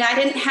 and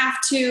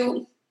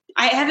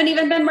I haven't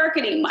even been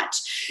marketing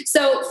much.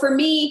 So for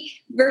me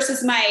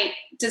versus my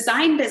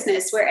design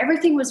business where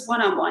everything was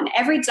one-on-one,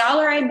 every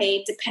dollar I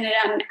made depended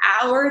on an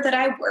hour that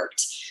I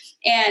worked.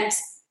 And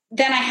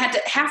then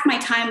half my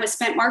time was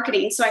spent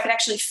marketing so I could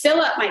actually fill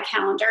up my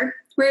calendar.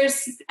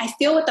 Whereas I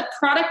feel with the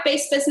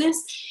product-based business,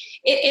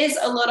 it is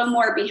a little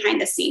more behind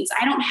the scenes.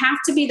 I don't have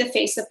to be the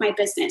face of my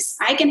business.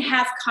 I can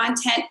have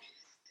content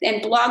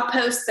and blog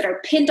posts that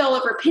are pinned all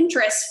over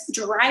Pinterest,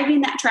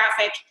 driving that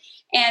traffic.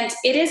 And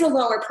it is a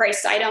lower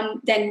priced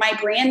item than my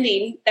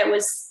branding that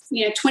was,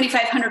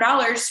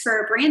 $2,500 for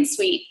a brand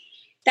suite.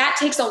 That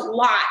takes a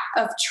lot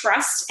of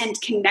trust and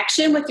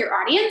connection with your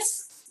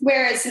audience.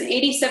 Whereas an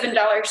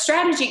 $87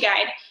 strategy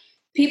guide,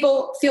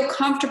 people feel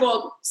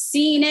comfortable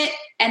seeing it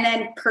and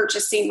then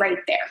purchasing right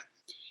there.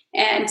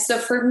 And so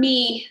for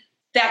me,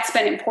 that's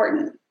been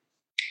important.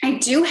 I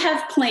do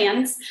have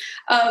plans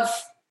of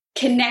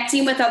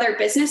connecting with other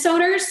business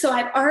owners. So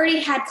I've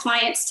already had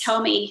clients tell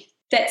me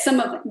that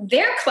some of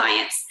their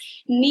clients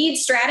need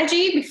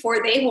strategy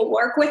before they will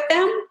work with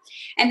them,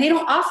 and they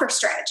don't offer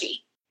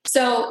strategy.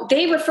 So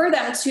they refer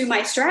them to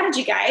my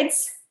strategy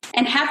guides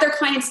and have their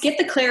clients get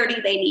the clarity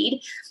they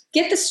need,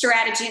 get the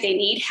strategy they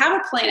need,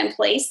 have a plan in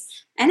place,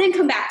 and then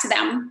come back to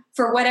them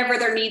for whatever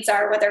their needs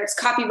are, whether it's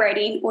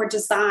copywriting or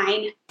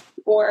design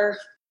or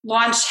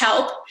launch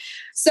help.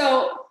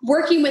 So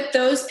working with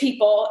those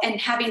people and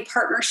having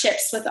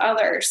partnerships with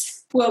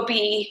others will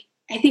be,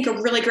 I think, a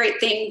really great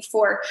thing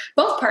for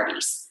both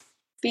parties,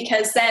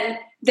 because then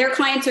their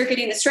clients are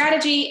getting the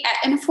strategy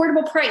at an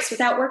affordable price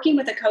without working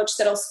with a coach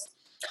that'll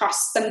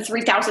cost them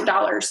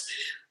 $3,000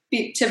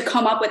 to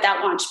come up with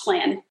that launch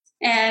plan.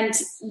 And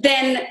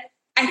then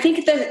I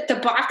think the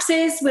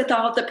boxes with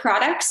all the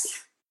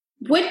products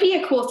would be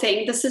a cool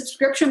thing. The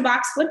subscription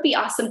box would be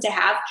awesome to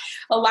have.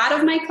 A lot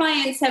of my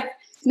clients have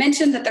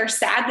mentioned that they're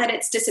sad that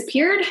it's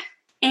disappeared.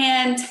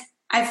 And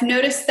I've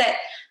noticed that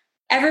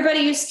everybody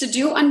used to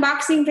do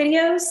unboxing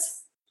videos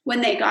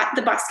when they got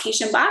the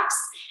Bosscation box.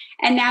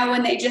 And now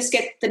when they just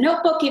get the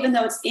notebook, even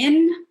though it's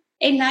in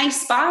a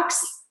nice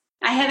box,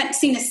 I haven't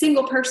seen a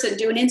single person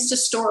do an Insta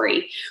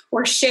story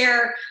or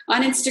share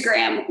on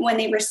Instagram when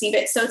they receive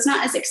it. So it's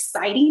not as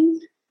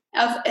exciting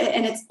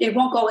and it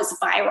won't go as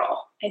viral,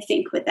 I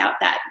think, without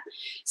that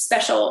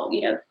special,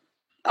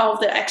 all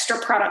the extra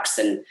products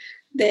and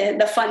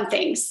the fun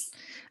things.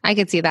 I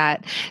could see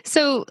that.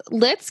 So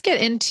let's get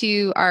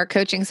into our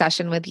coaching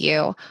session with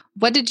you.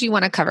 What did you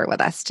want to cover with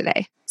us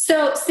today?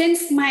 So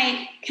since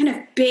my kind of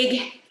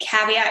big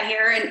caveat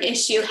here and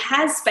issue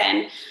has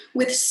been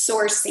with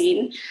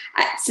sourcing,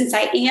 since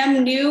I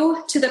am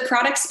new to the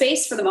product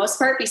space for the most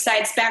part,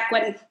 besides back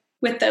when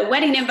with the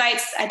wedding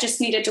invites, I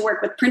just needed to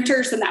work with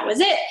printers and that was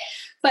it.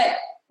 But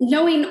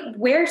knowing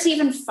where to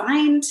even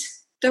find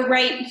the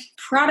right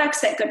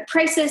products at good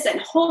prices and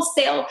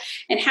wholesale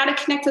and how to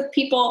connect with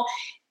people,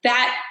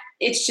 that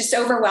it's just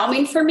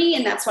overwhelming for me.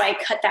 And that's why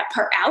I cut that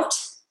part out.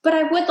 But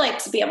I would like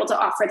to be able to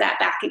offer that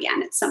back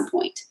again at some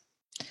point.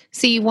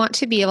 So you want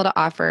to be able to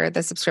offer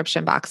the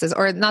subscription boxes,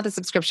 or not the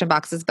subscription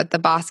boxes, but the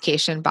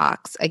Bosscation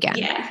box again.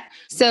 Yeah.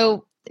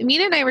 So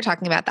Mina and I were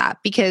talking about that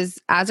because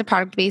as a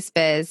product-based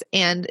biz,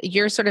 and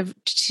you're sort of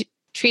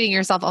treating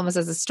yourself almost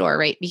as a store,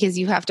 right? Because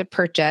you have to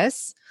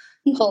purchase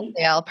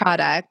wholesale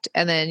product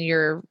and then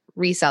you're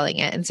reselling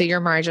it. And so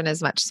your margin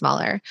is much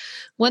smaller.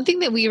 One thing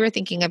that we were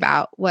thinking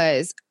about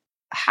was,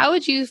 how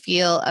would you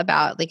feel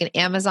about like an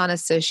Amazon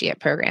associate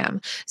program?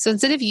 So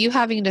instead of you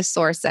having to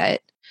source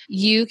it,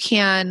 you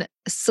can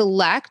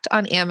select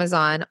on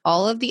Amazon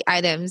all of the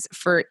items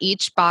for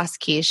each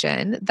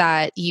Bosscation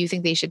that you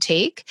think they should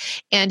take,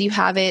 and you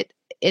have it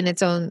in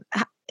its own.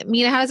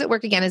 Mina, how does it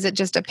work again? Is it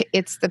just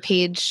it's the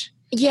page?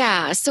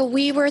 Yeah. So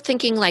we were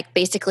thinking like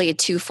basically a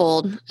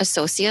twofold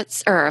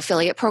associates or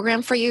affiliate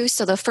program for you.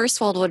 So the first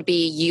fold would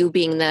be you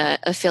being the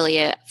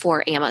affiliate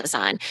for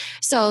Amazon.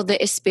 So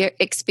the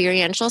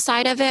experiential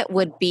side of it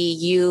would be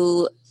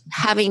you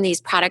having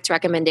these product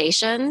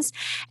recommendations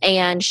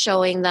and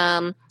showing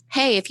them,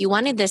 hey, if you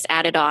wanted this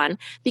added on,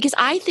 because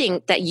I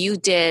think that you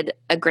did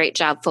a great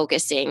job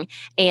focusing,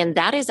 and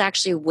that is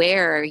actually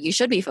where you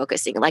should be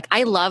focusing. Like,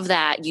 I love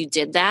that you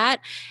did that,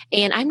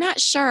 and I'm not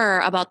sure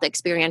about the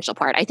experiential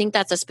part. I think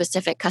that's a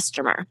specific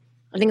customer.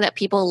 I think that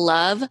people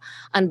love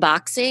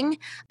unboxing,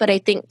 but I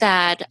think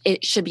that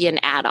it should be an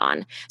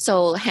add-on.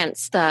 So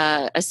hence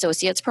the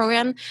associates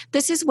program.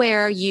 This is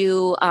where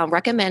you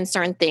recommend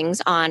certain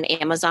things on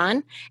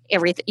Amazon.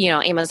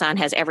 Amazon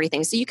has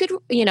everything. So you could,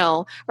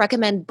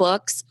 recommend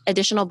books,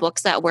 additional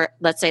books that were,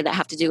 let's say, that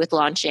have to do with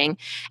launching.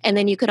 And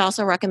then you could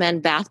also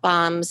recommend bath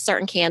bombs,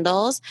 certain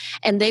candles,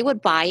 and they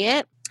would buy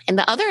it. And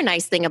the other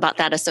nice thing about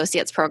that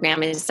associates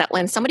program is that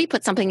when somebody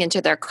puts something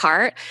into their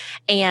cart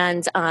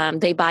and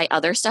they buy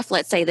other stuff,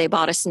 let's say they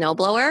bought a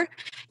snowblower,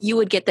 you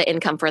would get the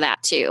income for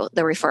that too,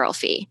 the referral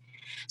fee.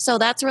 So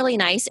that's really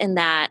nice in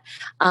that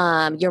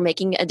you're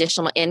making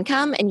additional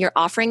income and you're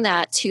offering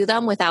that to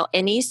them without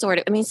any sort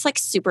of, it's like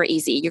super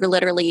easy. You're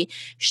literally,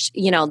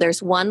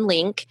 there's one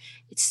link.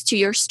 It's to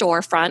your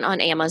storefront on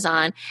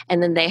Amazon,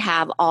 and then they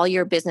have all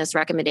your business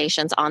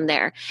recommendations on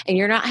there, and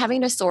you're not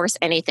having to source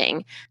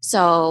anything.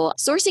 So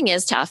sourcing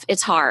is tough.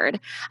 It's hard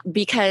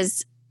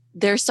because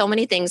there's so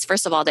many things,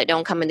 first of all, that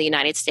don't come in the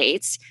United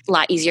States, a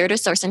lot easier to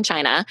source in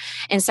China.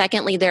 And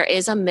secondly, there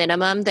is a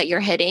minimum that you're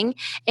hitting,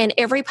 and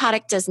every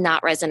product does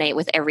not resonate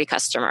with every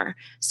customer.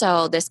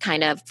 So this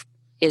kind of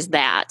is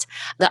that.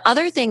 The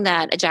other thing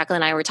that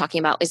Jacqueline and I were talking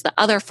about is the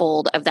other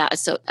fold of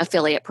that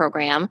affiliate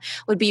program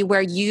would be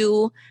where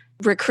you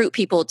recruit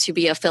people to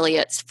be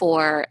affiliates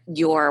for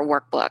your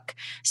workbook.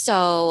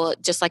 So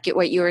just like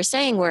what you were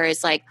saying, where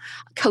it's like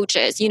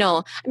coaches,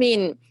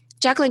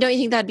 Jacqueline, don't you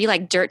think that'd be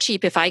like dirt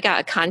cheap if I got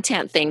a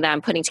content thing that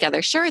I'm putting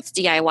together? Sure, it's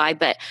DIY,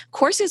 but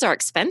courses are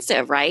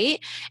expensive, right?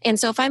 And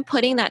so if I'm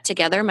putting that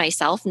together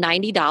myself,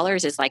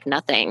 $90 is like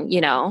nothing,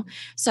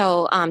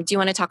 So do you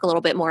want to talk a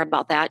little bit more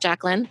about that,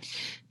 Jacqueline?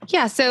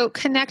 Yeah. So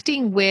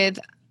connecting with,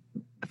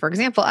 for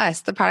example,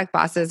 us, the product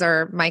bosses,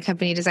 or my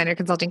company, Designer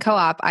Consulting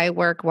Co-op, I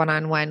work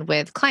one-on-one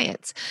with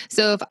clients.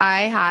 So if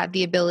I had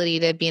the ability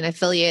to be an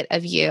affiliate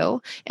of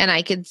you, and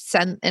I could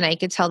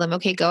tell them,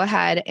 okay, go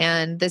ahead,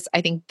 and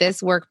I think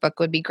this workbook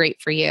would be great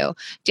for you.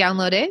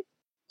 Download it.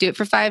 Do it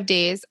for 5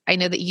 days. I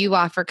know that you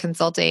offer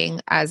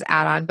consulting as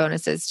add-on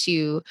bonuses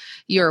to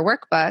your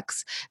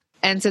workbooks.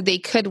 And so they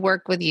could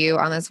work with you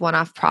on this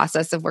one-off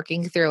process of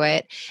working through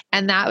it.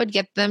 And that would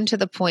get them to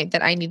the point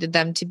that I needed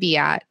them to be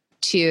at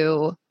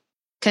to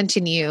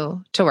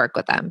continue to work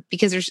with them,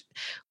 because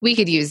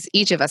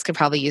each of us could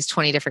probably use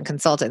 20 different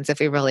consultants if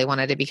we really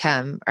wanted to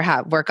become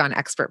or work on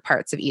expert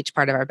parts of each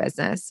part of our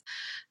business.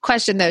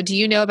 Question though, do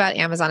you know about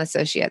Amazon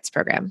Associates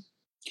program?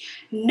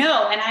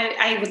 No, and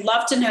I would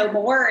love to know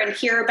more and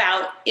hear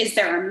about, is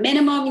there a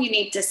minimum you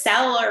need to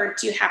sell, or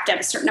do you have to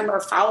have a certain number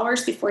of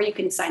followers before you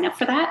can sign up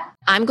for that?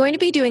 I'm going to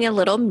be doing a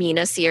little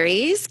Mina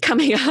series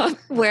coming up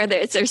where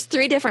there's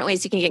 3 different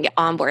ways you can get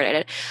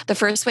onboarded. The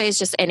first way is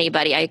just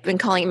anybody. I've been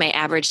calling it my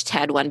average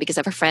Ted one because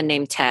I have a friend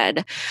named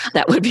Ted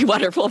that would be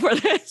wonderful for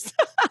this.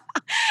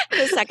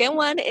 The second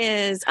one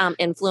is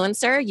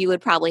influencer. You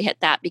would probably hit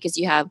that because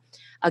you have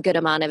a good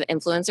amount of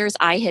influencers.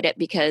 I hit it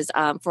because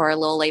for our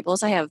little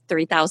labels, I have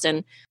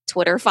 3,000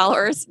 Twitter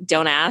followers.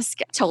 Don't ask.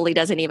 Totally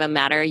doesn't even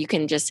matter. You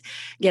can just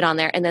get on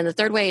there. And then the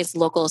third way is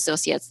local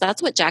associates.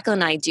 That's what Jacqueline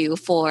and I do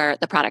for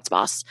the Product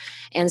Boss.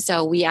 And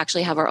so we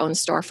actually have our own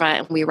storefront,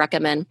 and we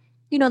recommend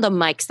the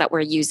mics that we're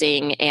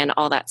using and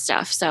all that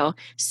stuff. So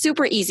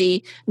super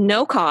easy,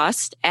 no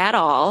cost at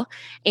all.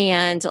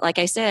 And like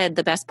I said,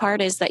 the best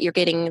part is that you're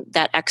getting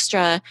that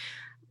extra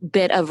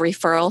bit of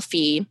referral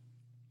fee.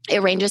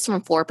 It ranges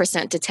from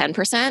 4% to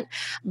 10%.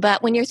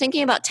 But when you're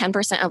thinking about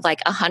 10% of like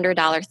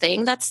 $100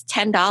 thing, that's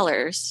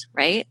 $10,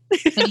 right?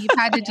 And you've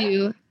had to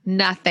do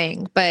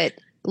nothing but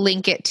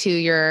link it to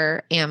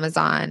your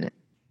Amazon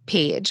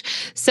page.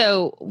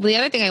 So the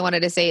other thing I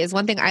wanted to say is,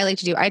 one thing I like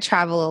to do, I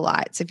travel a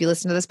lot. So if you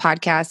listen to this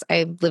podcast,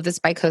 I live this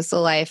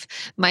bi-coastal life.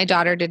 My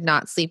daughter did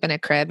not sleep in a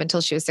crib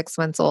until she was 6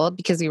 months old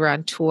because we were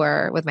on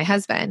tour with my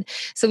husband.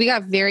 So we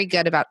got very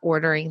good about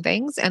ordering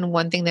things. And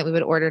one thing that we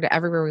would order to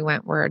everywhere we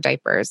went were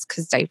diapers,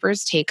 because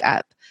diapers take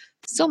up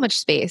so much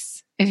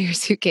space in your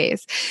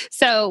suitcase.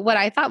 So what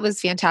I thought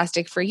was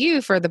fantastic for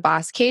you for the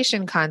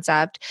Bosscation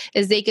concept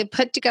is they could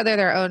put together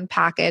their own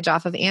package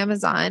off of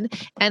Amazon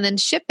and then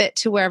ship it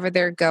to wherever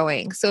they're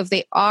going. So if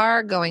they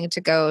are going to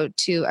go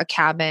to a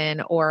cabin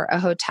or a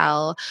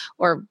hotel,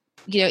 or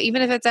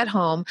even if it's at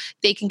home,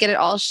 they can get it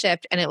all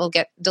shipped and it will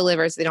get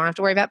delivered. So they don't have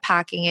to worry about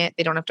packing it.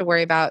 They don't have to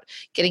worry about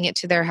getting it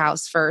to their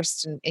house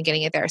first and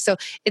getting it there. So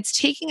it's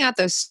taking out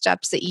those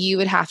steps that you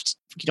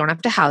don't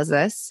have to house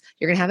this.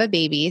 You're going to have a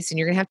baby, so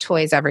you're going to have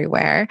toys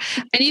everywhere.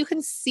 And you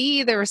can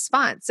see the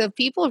response. So if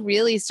people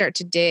really start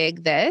to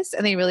dig this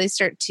and they really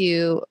start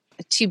to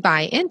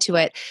buy into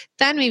it,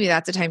 then maybe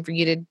that's a time for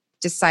you to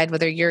decide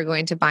whether you're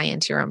going to buy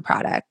into your own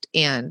product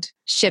and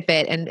ship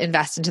it and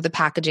invest into the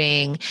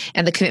packaging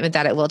and the commitment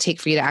that it will take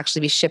for you to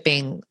actually be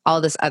shipping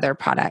all this other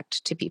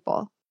product to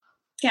people.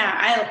 Yeah,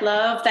 I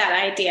love that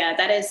idea.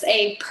 That is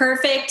a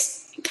perfect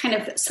kind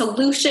of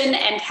solution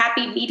and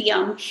happy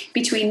medium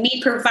between me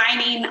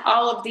providing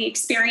all of the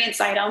experience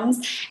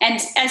items. And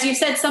as you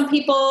said, some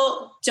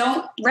people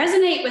don't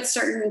resonate with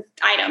certain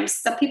items.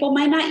 Some people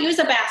might not use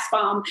a bath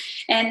bomb,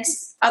 and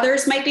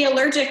others might be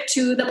allergic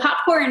to the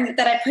popcorn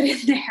that I put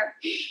in there.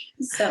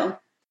 So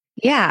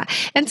Yeah.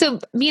 And so,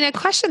 Mina,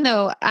 question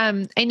though, I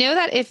know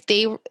that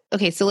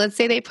so let's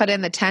say they put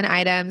in the 10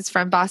 items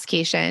from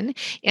Bosscation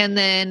and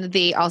then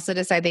they also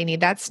decide they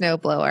need that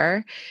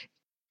snowblower.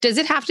 Does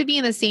it have to be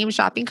in the same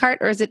shopping cart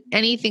or is it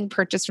anything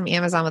purchased from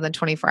Amazon within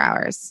 24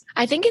 hours?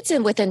 I think it's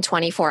within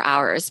 24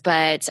 hours,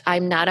 but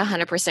I'm not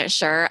 100%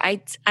 sure.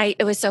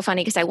 It was so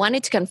funny because I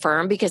wanted to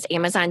confirm because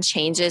Amazon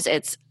changes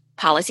its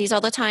policies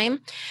all the time.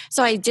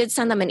 So I did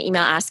send them an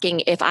email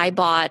asking if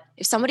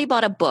somebody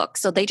bought a book,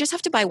 so they just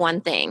have to buy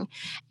one thing,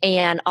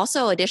 and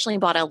also additionally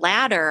bought a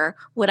ladder,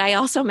 would I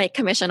also make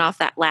commission off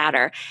that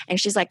ladder?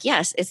 And she's like,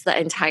 yes, it's the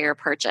entire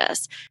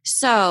purchase.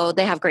 So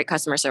they have great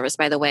customer service,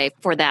 by the way,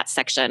 for that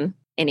section.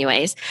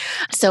 Anyways,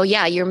 so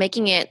yeah, you're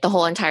making it the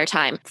whole entire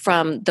time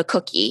from the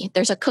cookie.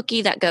 There's a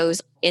cookie that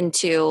goes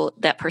into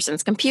that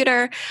person's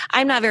computer.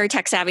 I'm not very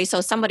tech savvy, so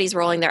somebody's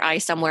rolling their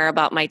eyes somewhere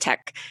about my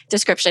tech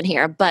description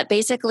here. But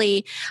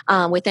basically,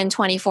 within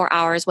 24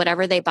 hours,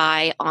 whatever they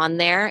buy on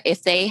there,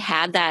 if they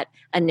had that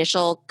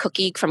initial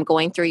cookie from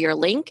going through your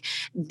link,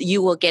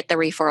 you will get the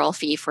referral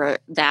fee for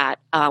that,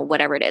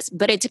 whatever it is.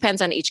 But it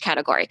depends on each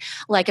category.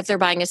 Like if they're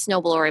buying a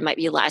snowblower, it might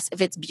be less. If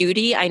it's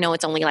beauty, I know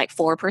it's only like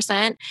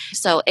 4%.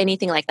 So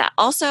anything like that.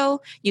 Also,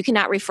 you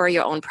cannot refer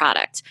your own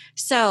product.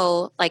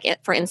 So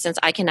for instance,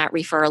 I cannot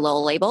refer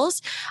Lowell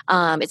labels.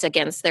 It's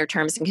against their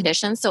terms and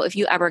conditions. So if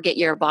you ever get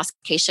your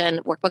Bosscation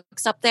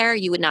workbooks up there,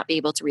 you would not be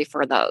able to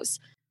refer those,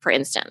 for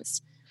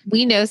instance.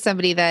 I know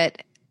somebody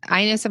that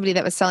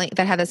was selling,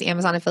 that had this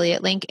Amazon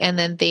affiliate link, and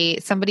then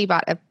somebody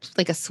bought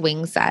a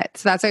swing set.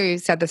 So that's why we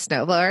said the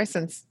snowblower,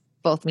 since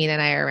both Mina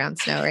and I are around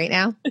snow right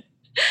now.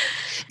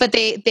 But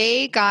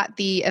they got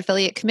the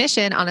affiliate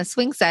commission on a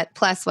swing set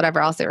plus whatever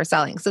else they were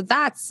selling. So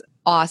that's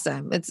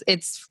awesome.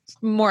 It's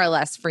more or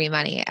less free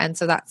money. And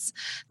so that's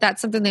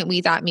something that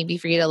we thought maybe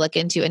for you to look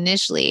into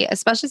initially,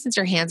 especially since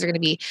your hands are going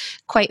to be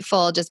quite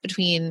full just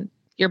between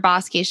your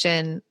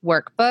Bosscation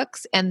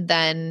workbooks and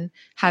then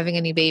having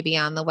a new baby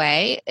on the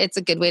way. It's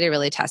a good way to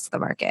really test the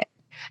market.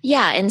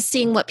 Yeah, and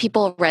seeing what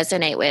people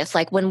resonate with.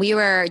 Like when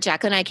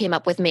Jacqueline and I came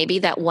up with maybe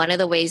that one of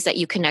the ways that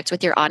you connect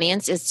with your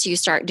audience is to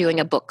start doing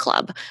a book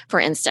club, for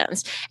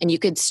instance. And you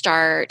could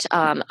start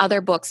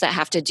other books that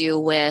have to do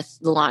with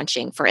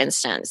launching, for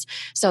instance.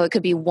 So it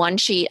could be one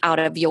sheet out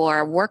of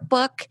your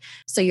workbook,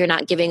 so you're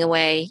not giving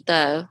away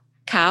the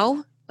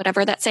cow,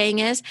 whatever that saying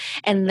is,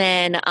 and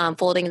then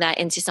folding that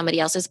into somebody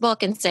else's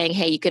book and saying,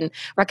 hey, you can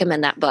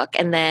recommend that book.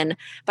 And then,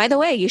 by the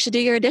way, you should do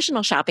your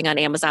additional shopping on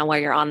Amazon while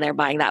you're on there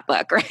buying that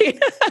book, right?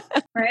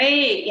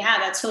 Right. Yeah,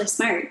 that's really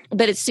smart.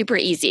 But it's super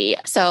easy.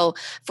 So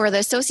for the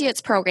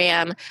associates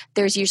program,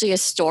 there's usually a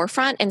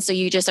storefront. And so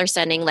you just are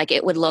sending,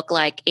 it would look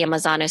like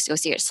Amazon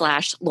associate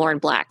 / Lauren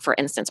Black, for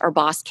instance, or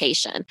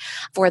Bosscation.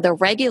 For the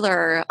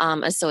regular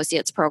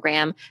associates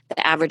program,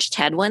 the average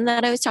TED one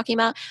that I was talking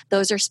about,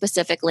 those are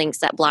specific links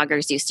that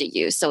bloggers used to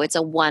use. So it's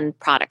a one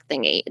product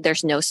thingy.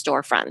 There's no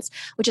storefronts,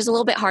 which is a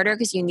little bit harder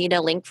because you need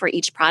a link for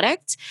each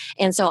product.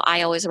 And so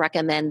I always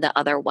recommend the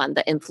other one,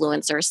 the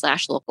influencer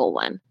 / local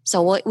one.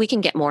 So we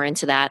can get more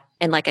into that.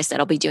 And like I said,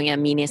 I'll be doing a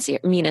Mina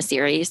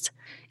series.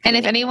 And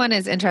if anyone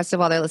is interested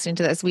while they're listening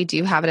to this, we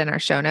do have it in our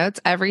show notes.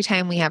 Every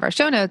time we have our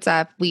show notes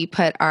up, we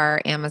put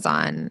our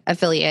Amazon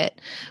affiliate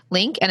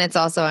link, and it's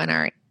also in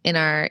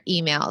our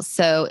emails.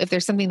 So if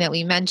there's something that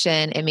we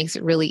mention, it makes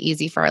it really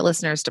easy for our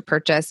listeners to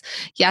purchase.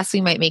 Yes,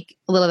 we might make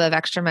a little bit of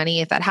extra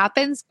money if that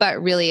happens,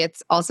 but really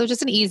it's also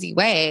just an easy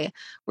way.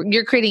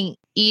 You're creating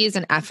ease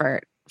and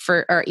effort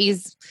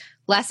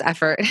less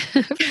effort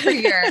for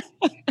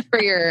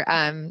your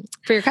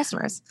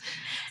customers.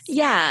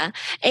 Yeah.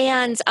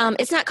 And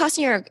it's not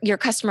costing your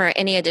customer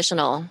any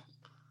additional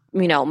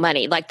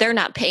money. Like they're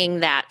not paying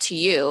that to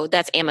you.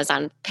 That's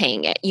Amazon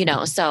paying it,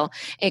 so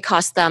it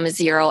costs them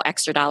 $0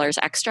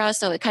 extra.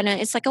 So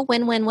it's like a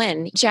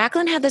win-win-win.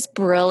 Jacqueline had this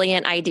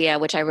brilliant idea,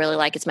 which I really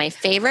like. It's my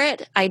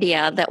favorite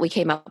idea that we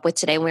came up with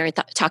today when we were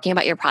talking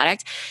about your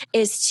product,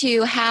 is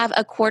to have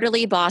a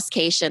quarterly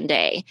Bosscation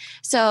day.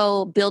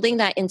 So building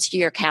that into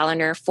your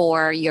calendar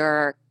for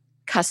your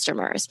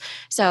customers.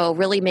 So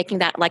really making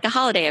that like a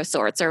holiday of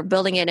sorts, or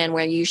building it in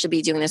where you should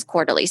be doing this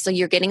quarterly. So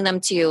you're getting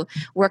them to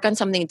work on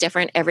something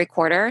different every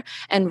quarter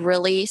and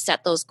really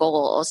set those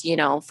goals,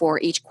 for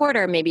each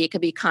quarter. Maybe it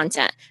could be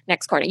content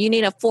next quarter. You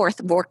need a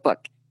 4th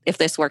workbook if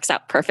this works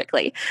out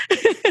perfectly.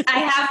 I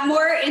have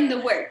more in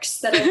the works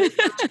that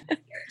I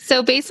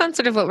So based on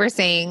sort of what we're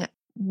saying,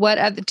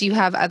 do you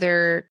have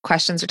other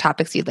questions or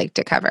topics you'd like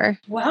to cover?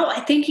 Well,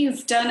 I think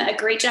you've done a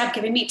great job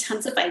giving me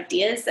tons of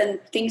ideas and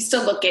things to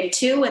look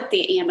into with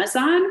the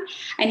Amazon.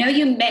 I know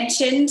you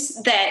mentioned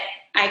that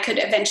I could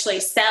eventually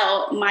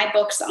sell my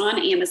books on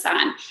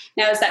Amazon.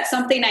 Now, is that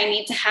something I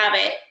need to have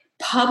it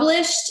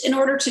published in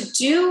order to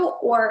do,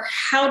 or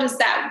how does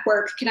that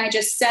work? Can I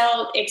just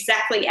sell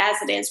exactly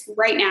as it is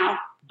right now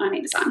on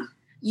Amazon?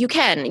 You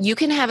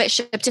can have it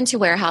shipped into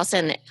warehouse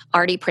and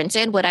already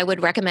printed. What I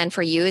would recommend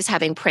for you is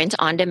having print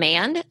on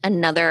demand,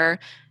 another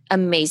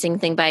amazing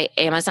thing by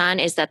Amazon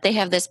is that they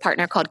have this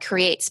partner called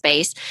Create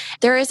Space.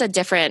 There is a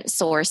different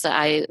source that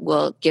I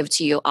will give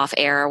to you off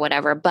air or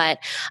whatever, but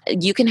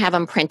you can have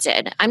them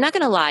printed. I'm not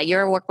going to lie,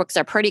 your workbooks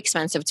are pretty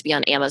expensive to be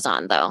on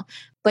Amazon though,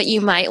 but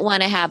you might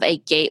want to have a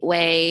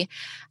gateway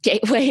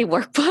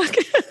workbook.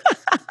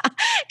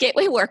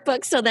 Gateway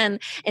workbook. So then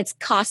it's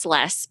costs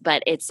less,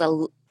 but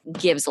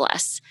gives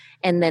less.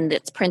 And then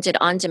it's printed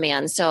on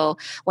demand. So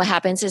what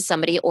happens is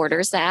somebody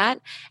orders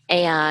that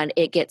and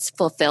it gets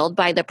fulfilled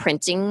by the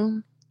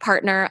printing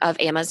partner of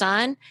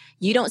Amazon.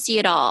 You don't see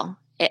it all.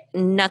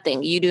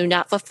 Nothing. You do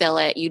not fulfill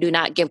it. You do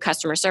not give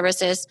customer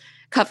service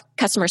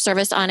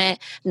on it.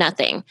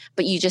 Nothing.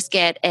 But you just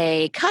get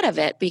a cut of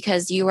it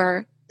because you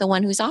are the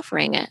one who's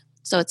offering it.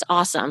 So it's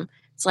awesome.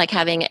 It's like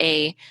having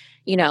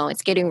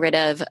it's getting rid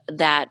of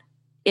that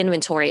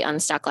inventory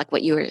unstuck, like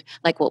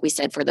what we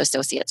said for the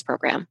associates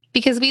program.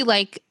 Because we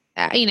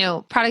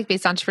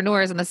product-based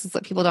entrepreneurs, and this is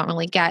what people don't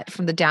really get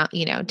from the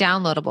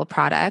downloadable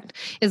product,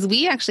 is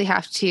we actually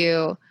have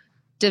to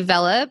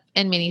develop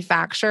and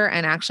manufacture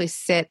and actually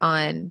sit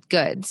on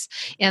goods.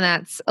 And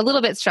that's a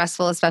little bit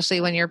stressful, especially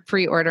when you're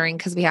pre-ordering,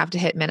 because we have to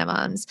hit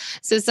minimums.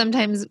 So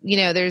sometimes,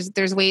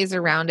 there's ways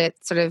around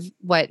it, sort of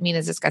what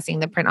Mina's discussing,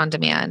 the print on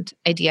demand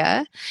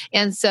idea.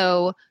 And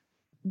so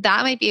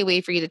that might be a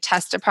way for you to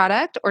test a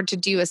product or to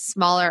do a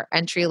smaller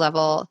entry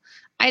level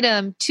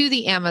item to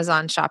the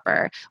Amazon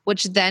shopper,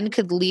 which then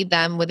could lead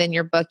them within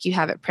your book. You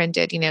have it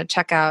printed,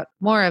 check out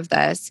more of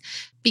this.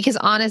 Because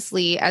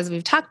honestly, as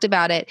we've talked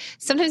about it,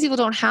 sometimes people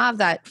don't have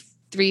that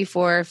 3,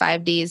 4,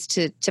 5 days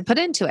to put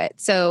into it.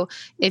 So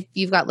if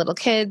you've got little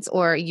kids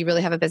or you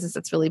really have a business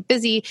that's really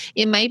busy,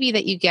 it might be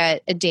that you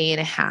get a day and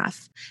a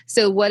half.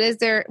 So what is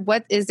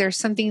there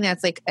something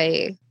that's like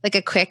a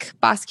quick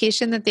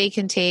Bosscation that they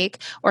can take,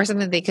 or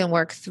something they can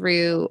work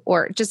through,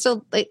 or just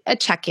a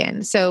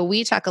check-in? So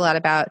we talk a lot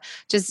about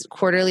just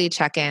quarterly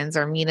check-ins,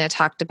 or Mina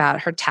talked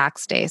about her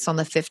tax day. So on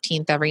the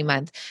 15th every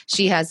month,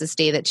 she has this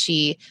day that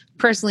she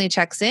personally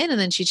checks in, and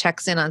then she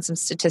checks in on some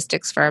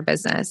statistics for our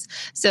business.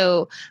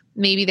 So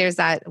maybe there's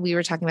that, we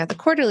were talking about the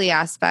quarterly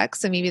aspect.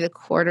 So maybe the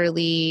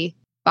quarterly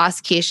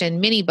Bosscation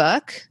mini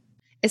book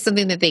is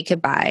something that they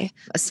could buy,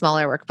 a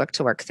smaller workbook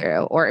to work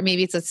through. Or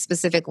maybe it's a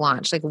specific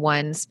launch, like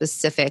one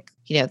specific,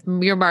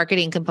 your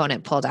marketing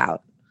component pulled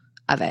out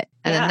of it.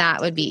 And then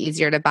that would be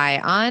easier to buy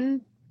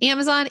on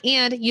Amazon,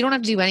 and you don't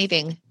have to do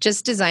anything.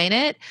 Just design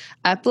it,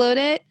 upload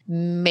it,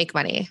 make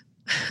money.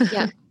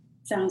 Yeah.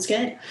 Sounds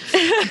good.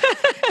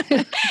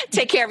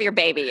 Take care of your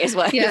baby is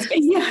what yeah. is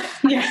basically.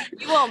 Yeah.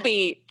 You won't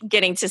be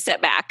getting to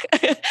sit back.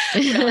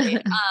 Really.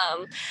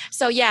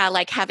 So yeah,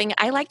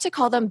 I like to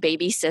call them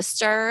baby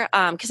sister,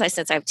 because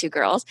since I have 2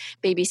 girls,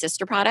 baby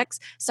sister products.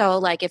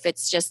 So if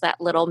it's just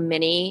that little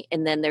mini,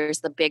 and then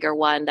there's the bigger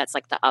one that's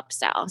like the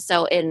upsell.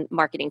 So in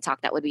marketing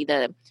talk, that would be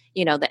the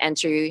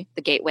entry,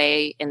 the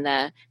gateway, and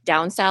the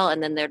downsell,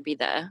 and then there'd be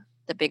the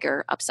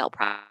bigger upsell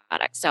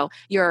product. So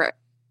your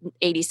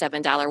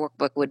 $87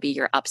 workbook would be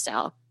your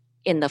upsell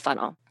in the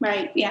funnel.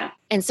 Right. Yeah.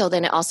 And so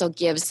then it also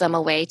gives them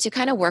a way to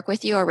kind of work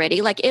with you already.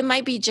 It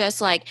might be just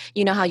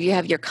how you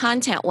have your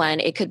content one.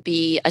 It could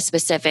be a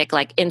specific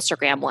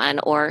Instagram one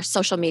or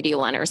social media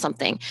one or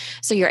something.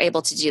 So you're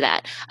able to do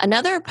that.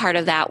 Another part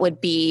of that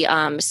would be,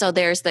 so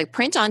there's the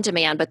print on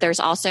demand, but there's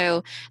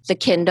also the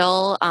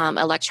Kindle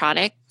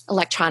electronic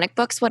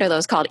books. What are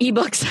those called?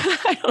 Ebooks.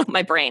 I don't know,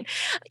 my brain.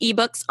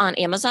 Ebooks on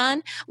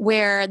Amazon,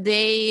 where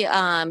they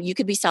you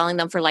could be selling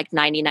them for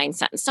 99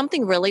 cents,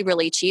 something really,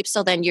 really cheap.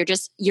 So then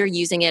you're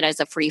using it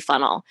as a free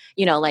funnel.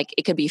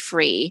 It could be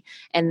free,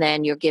 and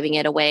then you're giving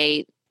it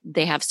away.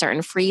 They have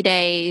certain free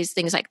days,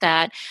 things like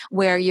that,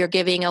 where you're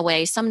giving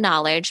away some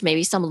knowledge,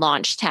 maybe some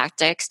launch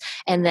tactics,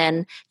 and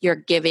then you're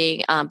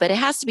giving, but it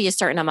has to be a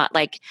certain amount,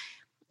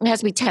 it has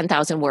to be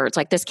 10,000 words.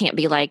 This can't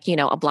be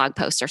a blog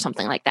post or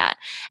something like that.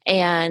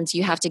 And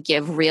you have to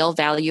give real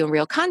value and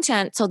real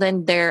content. So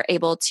then they're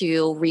able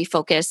to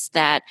refocus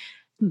that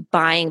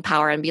buying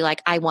power and be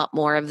like, I want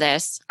more of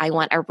this. I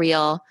want a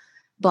real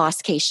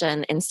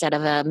Bosscation instead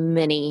of a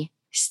mini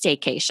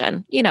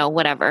staycation,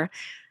 whatever.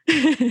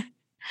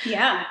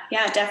 Yeah,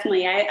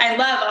 definitely. I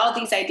love all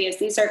these ideas.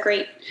 These are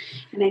great.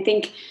 And I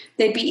think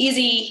they'd be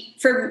easy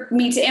for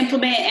me to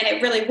implement, and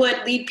it really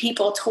would lead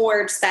people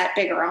towards that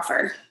bigger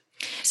offer.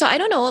 So I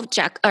don't know if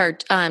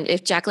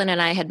if Jacqueline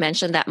and I had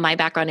mentioned that my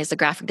background is a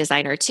graphic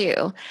designer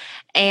too.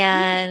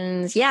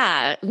 And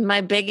yeah,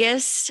 my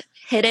biggest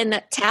hidden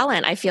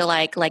talent, I feel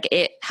like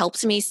it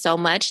helps me so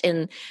much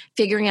in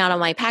figuring out all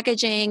my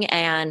packaging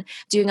and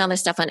doing all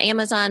this stuff on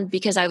Amazon,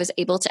 because I was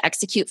able to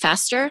execute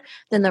faster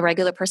than the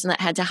regular person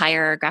that had to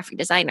hire a graphic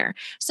designer.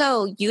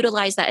 So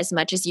utilize that as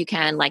much as you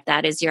can.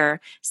 That is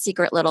your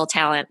secret little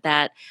talent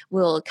that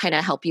will kind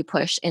of help you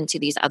push into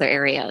these other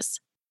areas.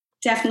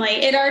 Definitely.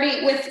 It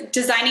already, with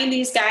designing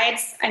these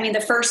guides,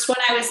 the first one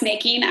I was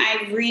making, I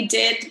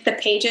redid the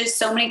pages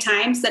so many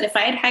times that if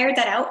I had hired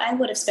that out, I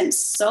would have spent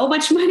so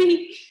much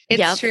money.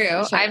 It's true.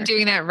 Sure. I'm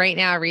doing that right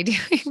now,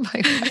 redoing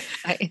my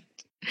website.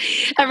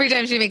 Every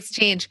time she makes a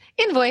change,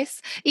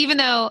 invoice. Even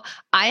though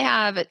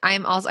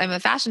I'm a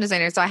fashion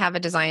designer, so I have a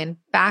design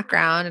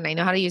background and I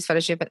know how to use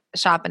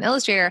Photoshop and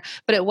Illustrator,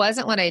 but it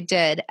wasn't what I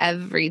did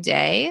every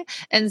day.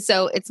 And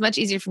so it's much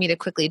easier for me to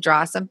quickly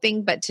draw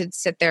something, but to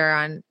sit there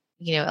on,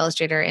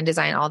 Illustrator and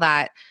design all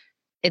that,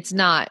 it's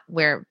not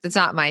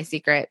my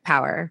secret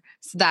power.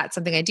 So that's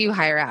something I do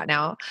hire out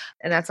now.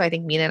 And that's why I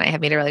think Mina and I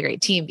have made a really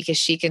great team,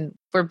 because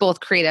we're both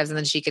creatives and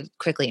then she could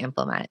quickly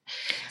implement.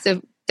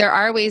 So there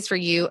are ways for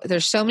you.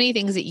 There's so many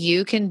things that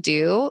you can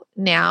do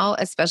now,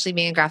 especially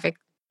being a graphic,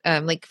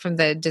 like from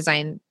the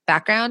design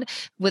background,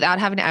 without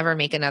having to ever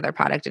make another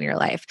product in your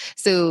life.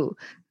 So,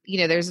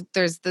 there's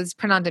this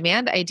print on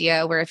demand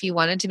idea where if you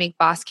wanted to make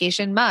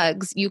Bosscation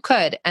mugs, you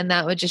could, and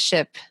that would just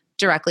ship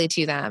directly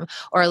to them,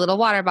 or a little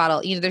water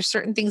bottle. There's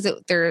certain things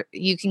that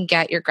you can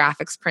get your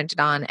graphics printed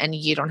on and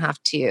you don't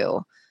have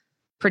to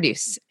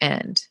produce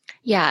and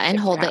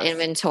hold the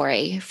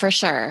inventory for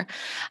sure.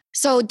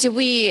 So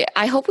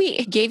I hope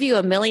we gave you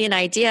a million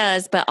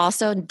ideas, but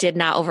also did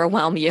not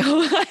overwhelm you.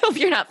 I hope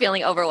you're not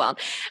feeling overwhelmed.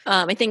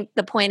 I think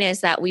the point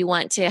is that we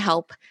want to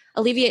help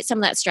alleviate some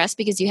of that stress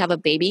because you have a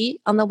baby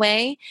on the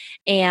way,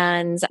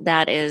 and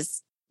that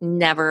is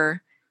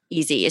never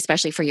easy,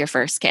 especially for your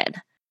first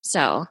kid.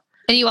 So,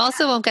 and you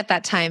also won't get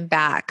that time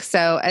back.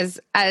 So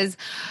as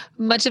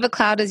much of a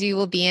cloud as you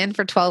will be in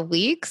for 12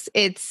 weeks,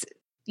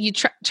 you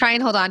try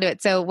and hold on to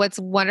it. So what's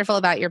wonderful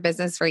about your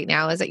business right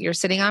now is that you're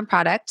sitting on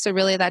product. So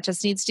really that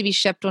just needs to be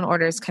shipped when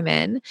orders come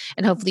in,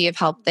 and hopefully you have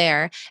help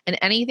there. And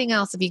anything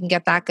else, if you can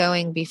get that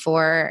going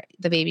before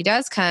the baby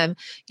does come,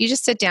 you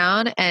just sit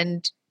down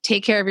and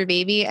take care of your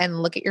baby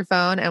and look at your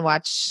phone and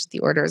watch the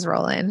orders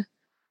roll in.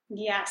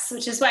 Yes,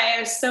 which is why I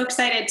was so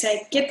excited to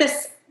get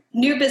this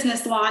new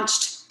business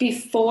launched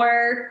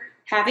before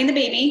having the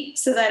baby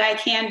so that I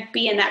can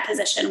be in that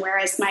position.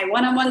 Whereas my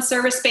one-on-one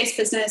service-based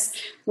business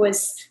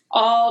was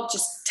all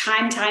just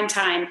time.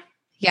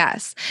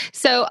 Yes.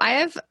 So I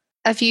have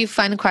a few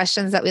fun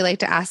questions that we like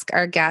to ask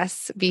our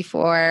guests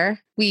before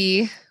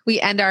we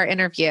end our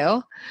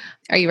interview.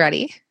 Are you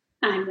ready?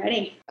 I'm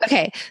ready.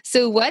 Okay.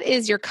 So what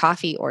is your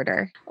coffee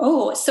order?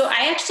 Oh, so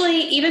I actually,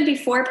 even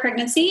before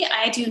pregnancy,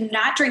 I do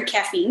not drink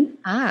caffeine.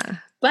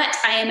 But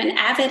I am an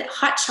avid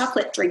hot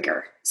chocolate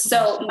drinker.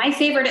 So my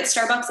favorite at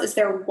Starbucks is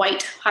their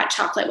white hot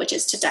chocolate, which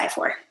is to die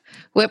for.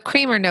 Whipped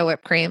cream or no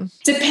whipped cream?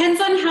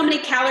 Depends on how many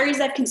calories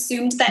I've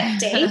consumed that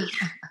day.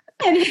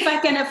 And if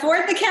I can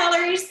afford the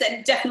calories,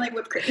 then definitely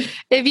whipped cream.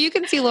 If you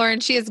can see Lauren,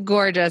 she is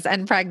gorgeous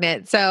and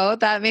pregnant. So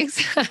that makes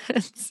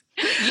sense.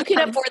 You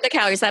can afford the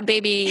calories. That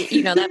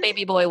baby, that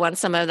baby boy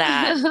wants some of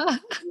that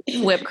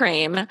whipped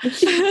cream.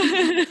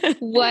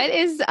 What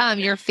is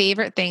your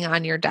favorite thing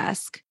on your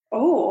desk?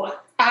 Oh,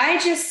 I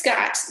just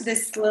got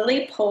this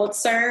Lily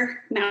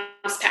Pulitzer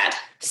mouse pad.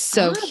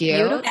 So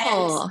cute.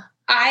 Beautiful. And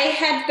I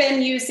had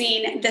been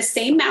using the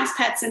same mouse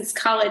pad since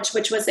college,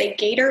 which was a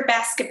Gator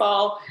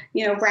basketball,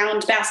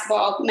 round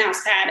basketball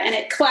mouse pad. And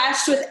it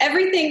clashed with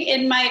everything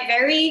in my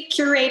very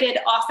curated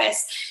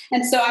office.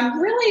 And so I'm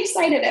really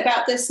excited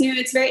about this new,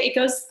 it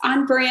goes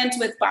on brand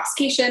with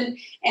Bosscation,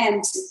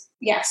 and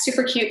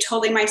super cute,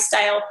 totally my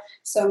style.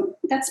 So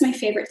that's my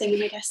favorite thing in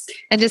my desk.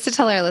 And just to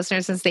tell our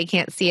listeners, since they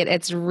can't see it,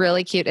 it's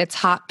really cute. It's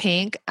hot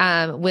pink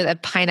with a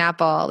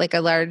pineapple, like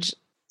a large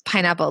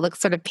pineapple. It looks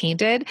sort of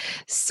painted.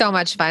 So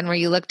much fun where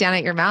you look down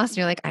at your mouse and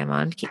you're like, I'm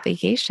on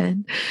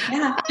vacation.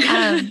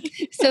 Yeah.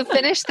 So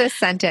finish this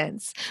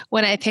sentence.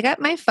 When I pick up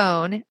my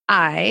phone,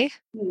 I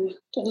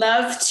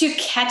love to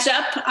catch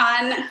up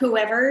on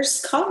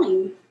whoever's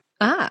calling.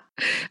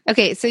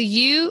 Okay.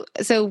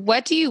 So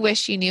what do you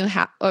wish you knew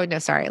how,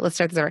 let's start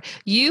this over.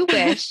 You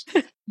wish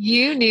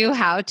you knew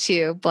how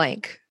to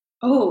blank.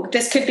 Oh,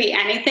 this could be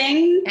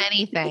anything.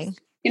 Anything.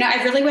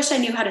 I really wish I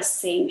knew how to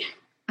sing.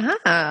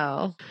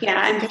 Oh. Yeah,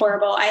 I'm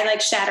horrible. I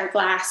like shatter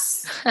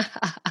glass.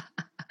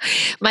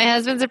 My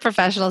husband's a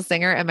professional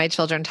singer and my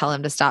children tell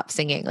him to stop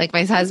singing. Like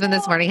my husband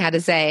this morning had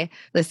to say,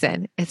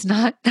 listen, it's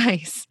not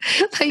nice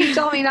that you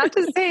told me not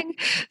to sing.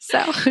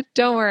 So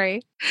don't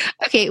worry.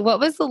 Okay. What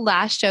was the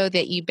last show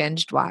that you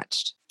binged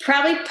watched?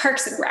 Probably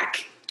Parks and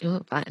Rec.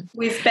 Ooh, fun.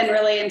 We've been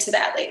really into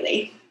that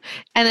lately.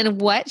 And then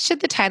what should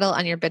the title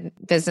on your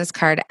business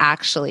card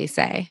actually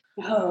say?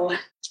 Oh,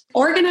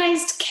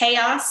 Organized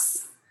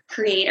Chaos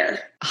Creator.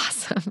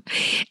 Awesome.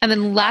 And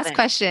then last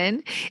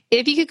question,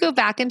 if you could go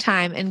back in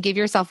time and give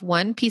yourself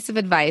one piece of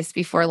advice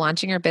before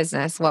launching your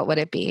business, what would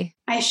it be?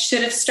 I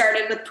should have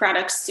started with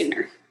products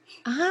sooner.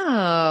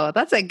 Oh,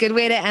 that's a good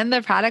way to end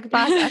the Product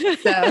Boss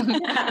episode.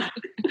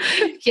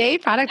 Yay,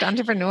 product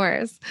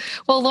entrepreneurs.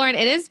 Well, Lauren,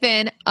 it has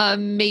been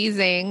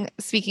amazing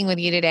speaking with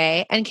you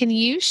today. And can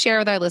you share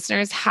with our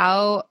listeners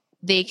how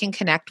they can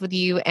connect with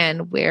you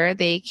and where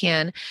they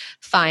can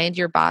find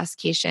your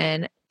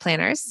Bosscation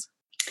planners?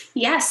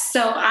 Yes.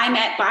 So I'm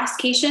at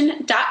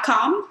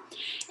bosscation.com.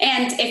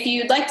 And if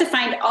you'd like to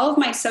find all of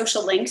my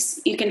social links,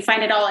 you can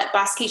find it all at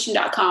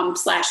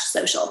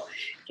bosscation.com/social.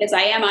 Because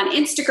I am on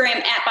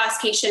Instagram at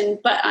Bosscation,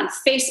 but on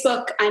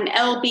Facebook, I'm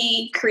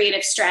LB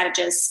Creative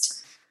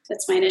Strategist.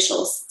 That's my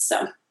initials.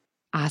 So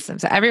Awesome.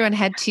 So everyone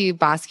head to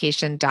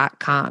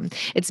bosscation.com.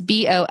 It's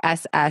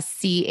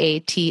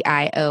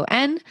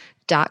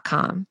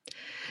BOSSCATION.com.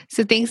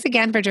 So thanks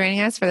again for joining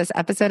us for this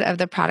episode of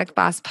the Product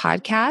Boss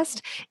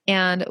Podcast,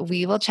 and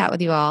we will chat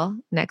with you all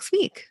next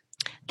week.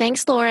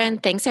 Thanks, Lauren.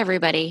 Thanks,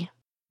 everybody.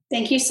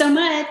 Thank you so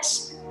much.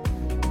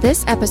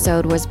 This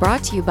episode was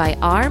brought to you by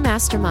our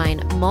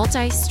mastermind,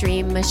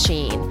 Multi-Stream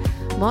Machine.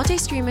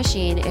 Multi-Stream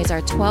Machine is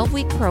our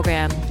 12-week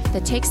program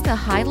that takes the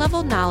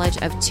high-level knowledge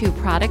of two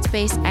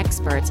product-based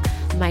experts,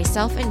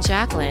 myself and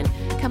Jacqueline,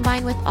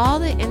 combined with all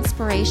the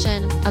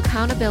inspiration,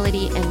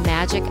 accountability, and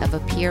magic of a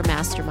peer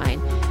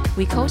mastermind.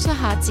 We coach the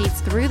hot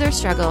seats through their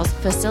struggles,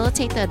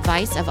 facilitate the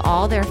advice of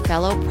all their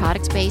fellow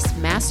product-based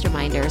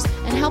masterminders,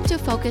 and help to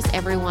focus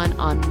everyone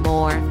on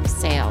more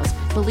sales.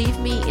 Believe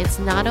me, it's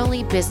not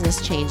only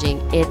business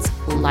changing, it's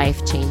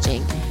life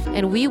changing.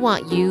 And we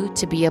want you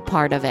to be a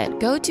part of it.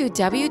 Go to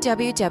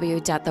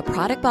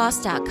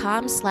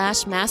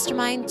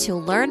www.theproductboss.com/mastermind to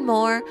learn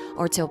more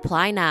or to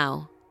apply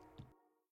now.